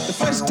 The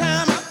first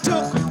time I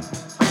took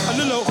a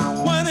little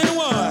 1 and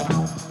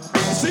 1.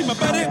 See, my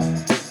buddy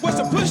was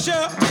a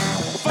pusher.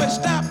 First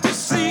stop to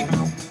see,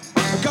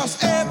 because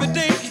every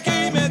day he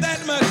gave me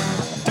that much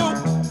dope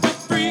for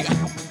free.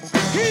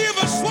 He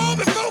even swore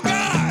before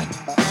God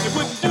it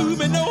wouldn't do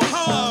me no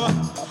harm.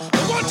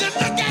 But won't you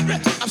look at me?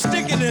 I'm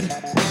sticking it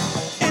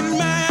in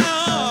my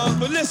arms.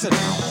 But listen,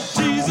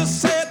 Jesus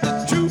said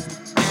the truth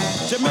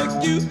shall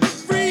make you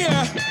free.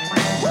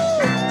 Woo!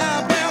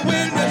 I bear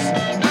witness,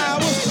 I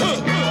was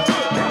hooked.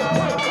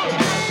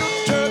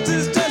 Drugs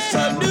is just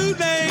a new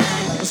name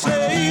for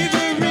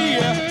slavery.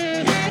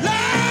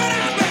 Lord,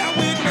 I bear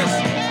witness,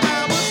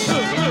 I was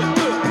hooked.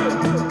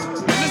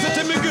 And listen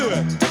to me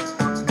good.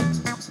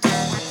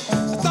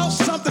 I thought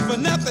something for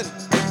nothing,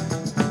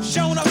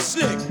 shown up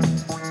slick.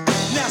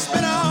 Now I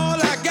spend all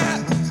I got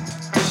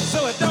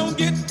so I don't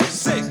get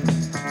sick.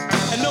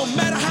 And no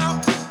matter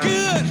how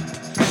good,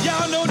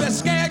 y'all know that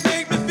skag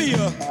made me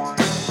feel,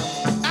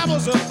 I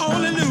was the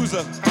only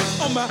loser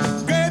on my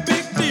great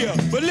big deal.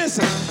 But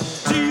listen,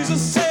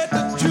 Jesus said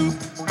the truth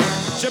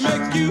shall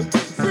make you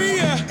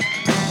free.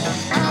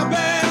 I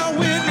bear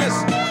witness,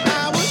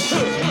 I was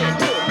hooked.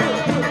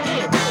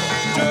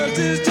 Drugs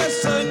is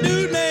just a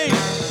new name,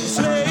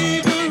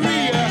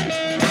 slavery.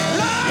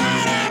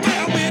 Lord, I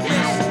bear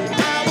witness,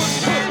 I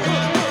was hooked.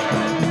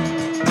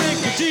 Thank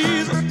you,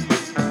 Jesus.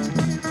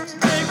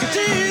 Thank you,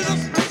 Jesus.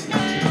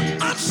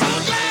 I'm so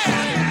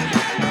glad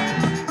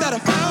that I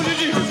found you,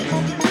 Jesus.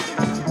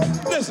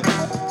 Listen,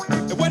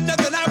 there wasn't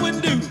nothing I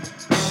wouldn't do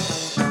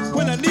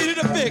when I needed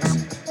a fix.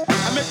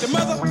 I met the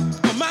mother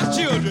of my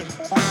children.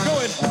 Go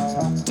and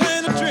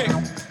turn the trick.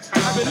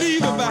 I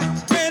believe if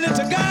I ran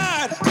into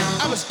God,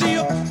 I would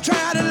still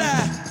try to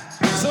lie,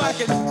 so I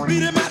can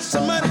beat him out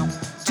some money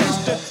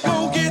just to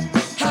go get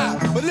high.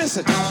 But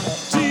listen,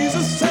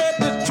 Jesus said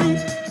the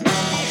truth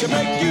to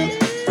make you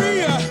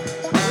free.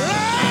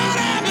 Lord,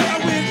 I bear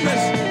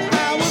witness,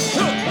 I was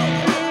hooked.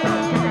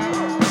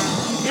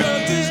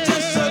 Drugs is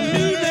just a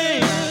new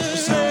name for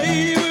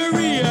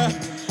slavery.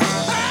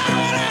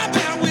 Lord, I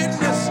bear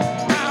witness,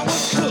 I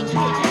was hooked.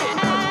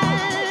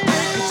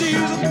 Thank you,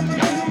 Jesus.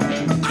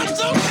 I'm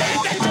so glad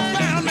that you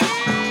found me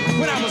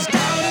when I was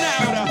down and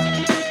out.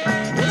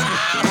 When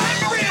all my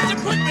friends had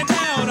put me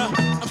down,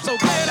 I'm so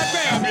glad I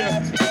grabbed you.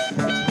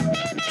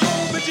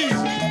 Hold me,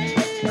 Jesus.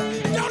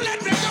 Don't let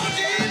me go,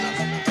 Jesus.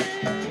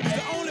 It's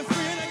the only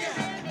friend I got.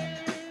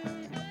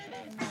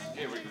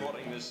 Okay,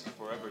 recording this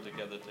Forever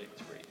Together, take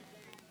 3.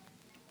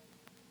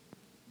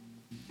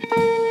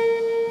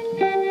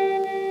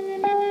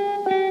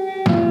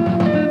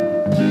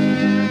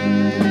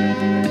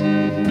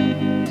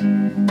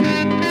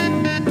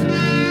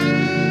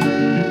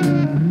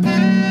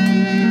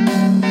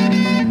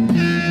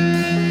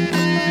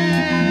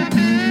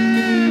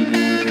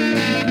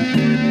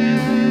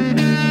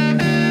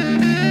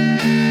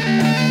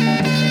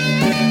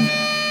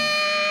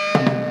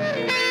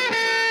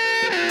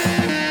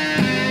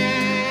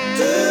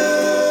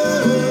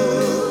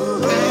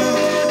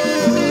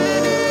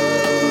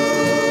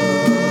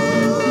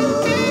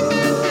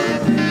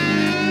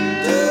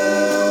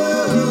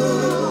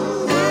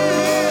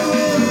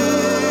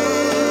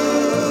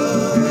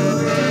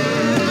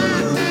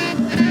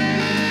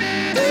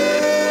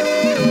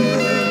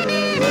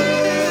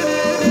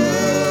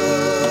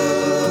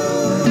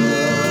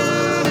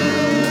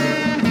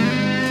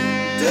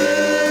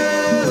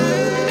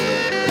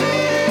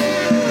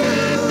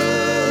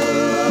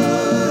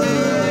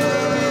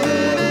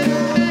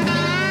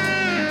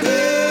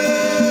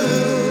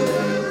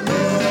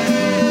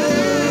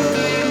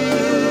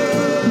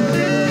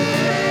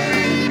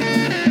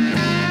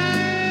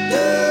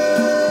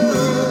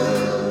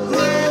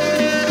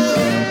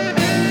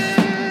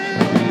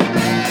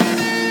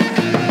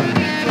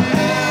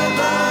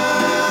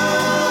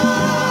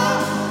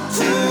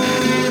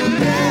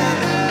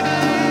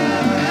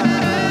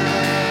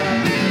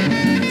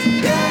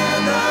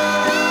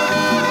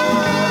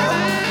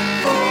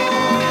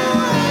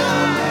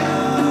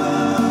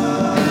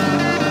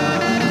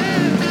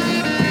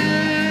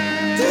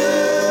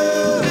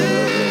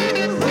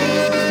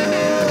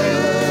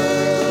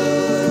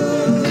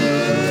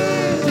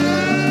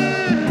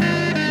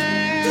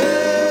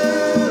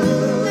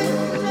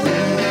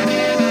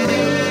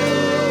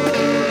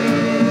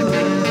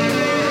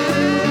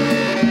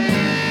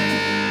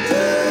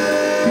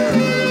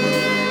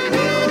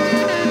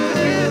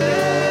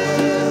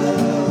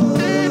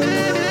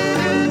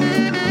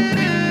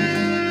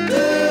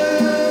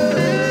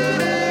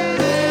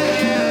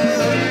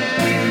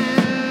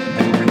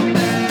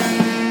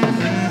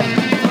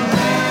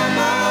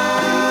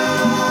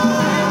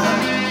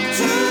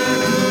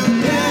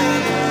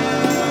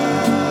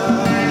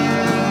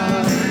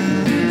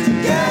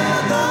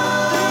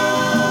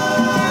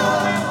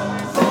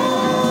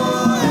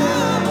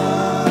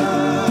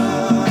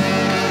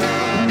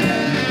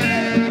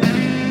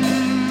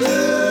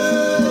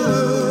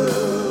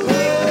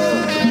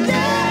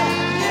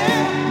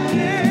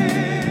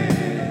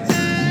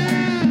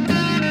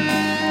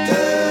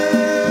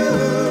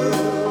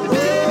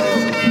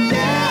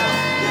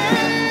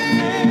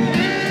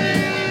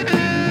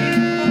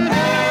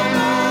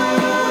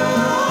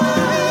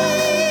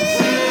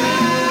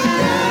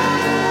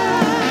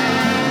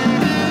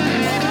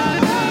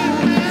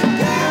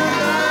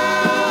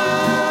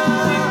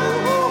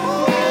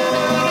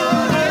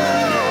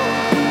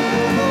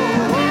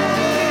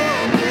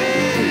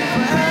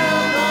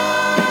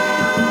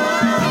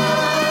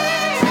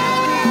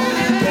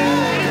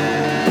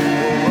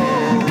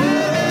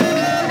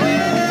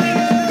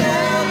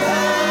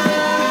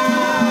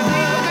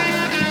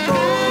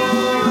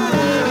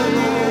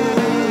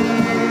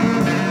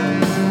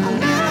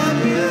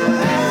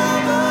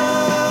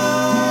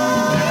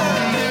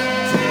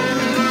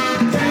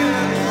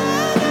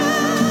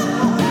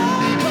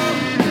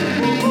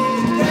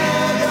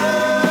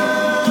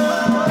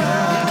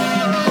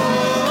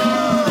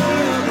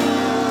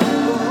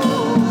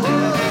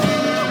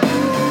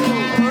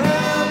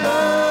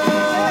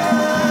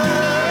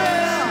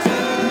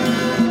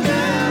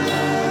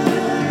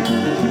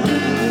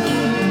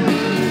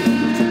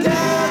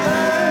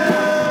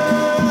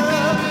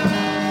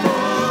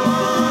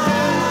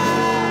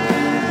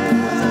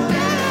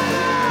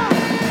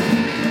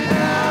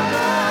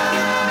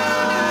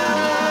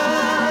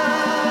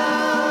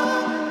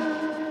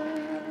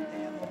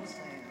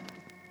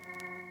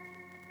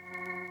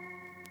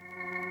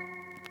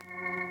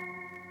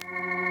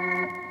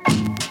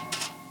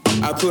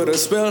 I put a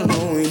spell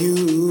on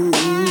you.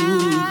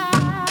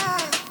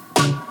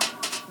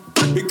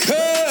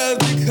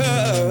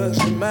 Because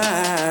you're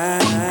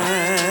mine.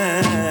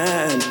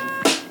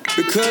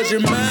 Because you're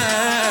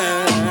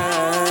mine.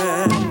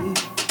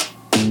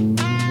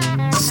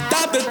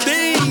 Stop the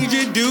things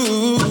you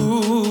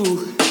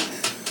do.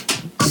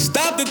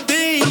 Stop the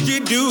things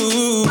you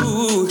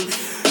do.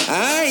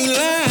 I ain't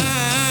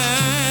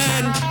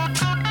lying.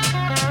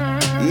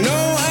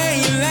 No, I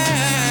ain't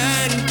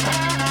lying.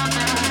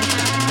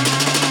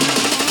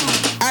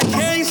 I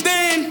can't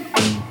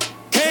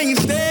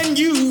stand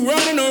you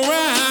running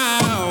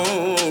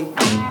around.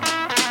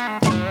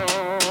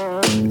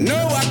 No,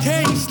 I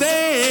can't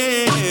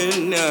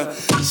stand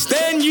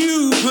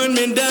you putting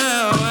me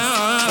down.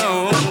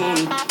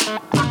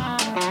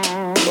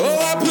 Oh,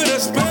 I put a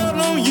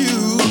spell on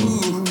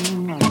you.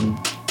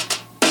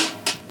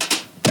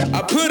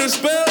 I put a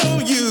spell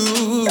on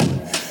you.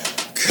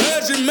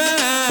 'Cause you're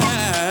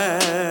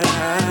mine.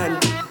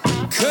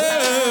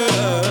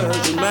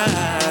 'Cause you're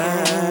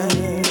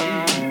mine.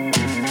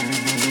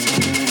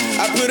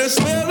 I put a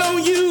spell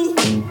on you.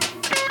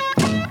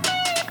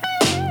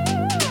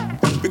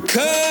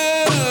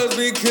 Because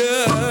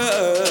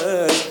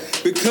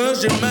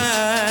you're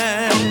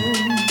mine.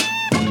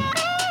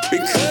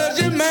 Because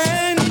you're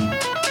mine.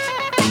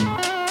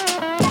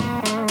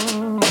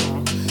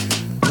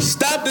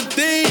 Stop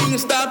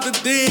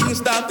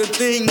the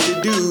things you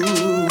do.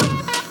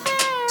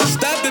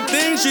 Stop the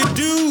things you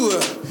do.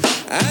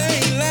 I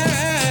ain't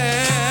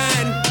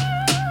lying.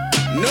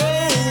 No,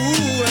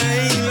 I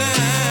ain't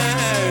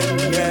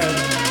lying. Yeah.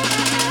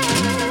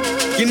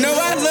 You know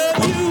I love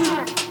you.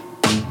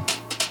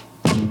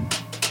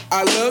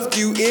 I loved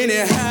you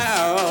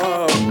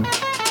anyhow.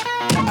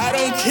 I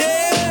don't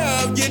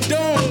care if you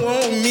don't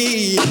want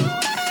me.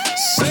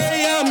 Say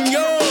I'm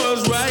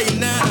yours right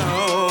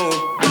now.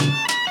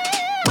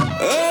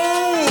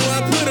 Oh, I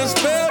put a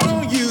spell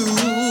on you.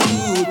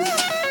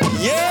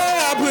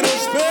 Yeah, I put a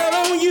spell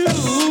on you.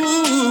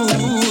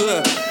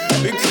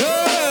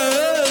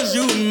 Because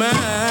you're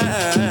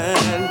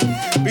mine.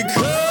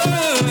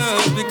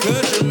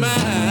 Because you're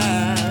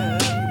mine.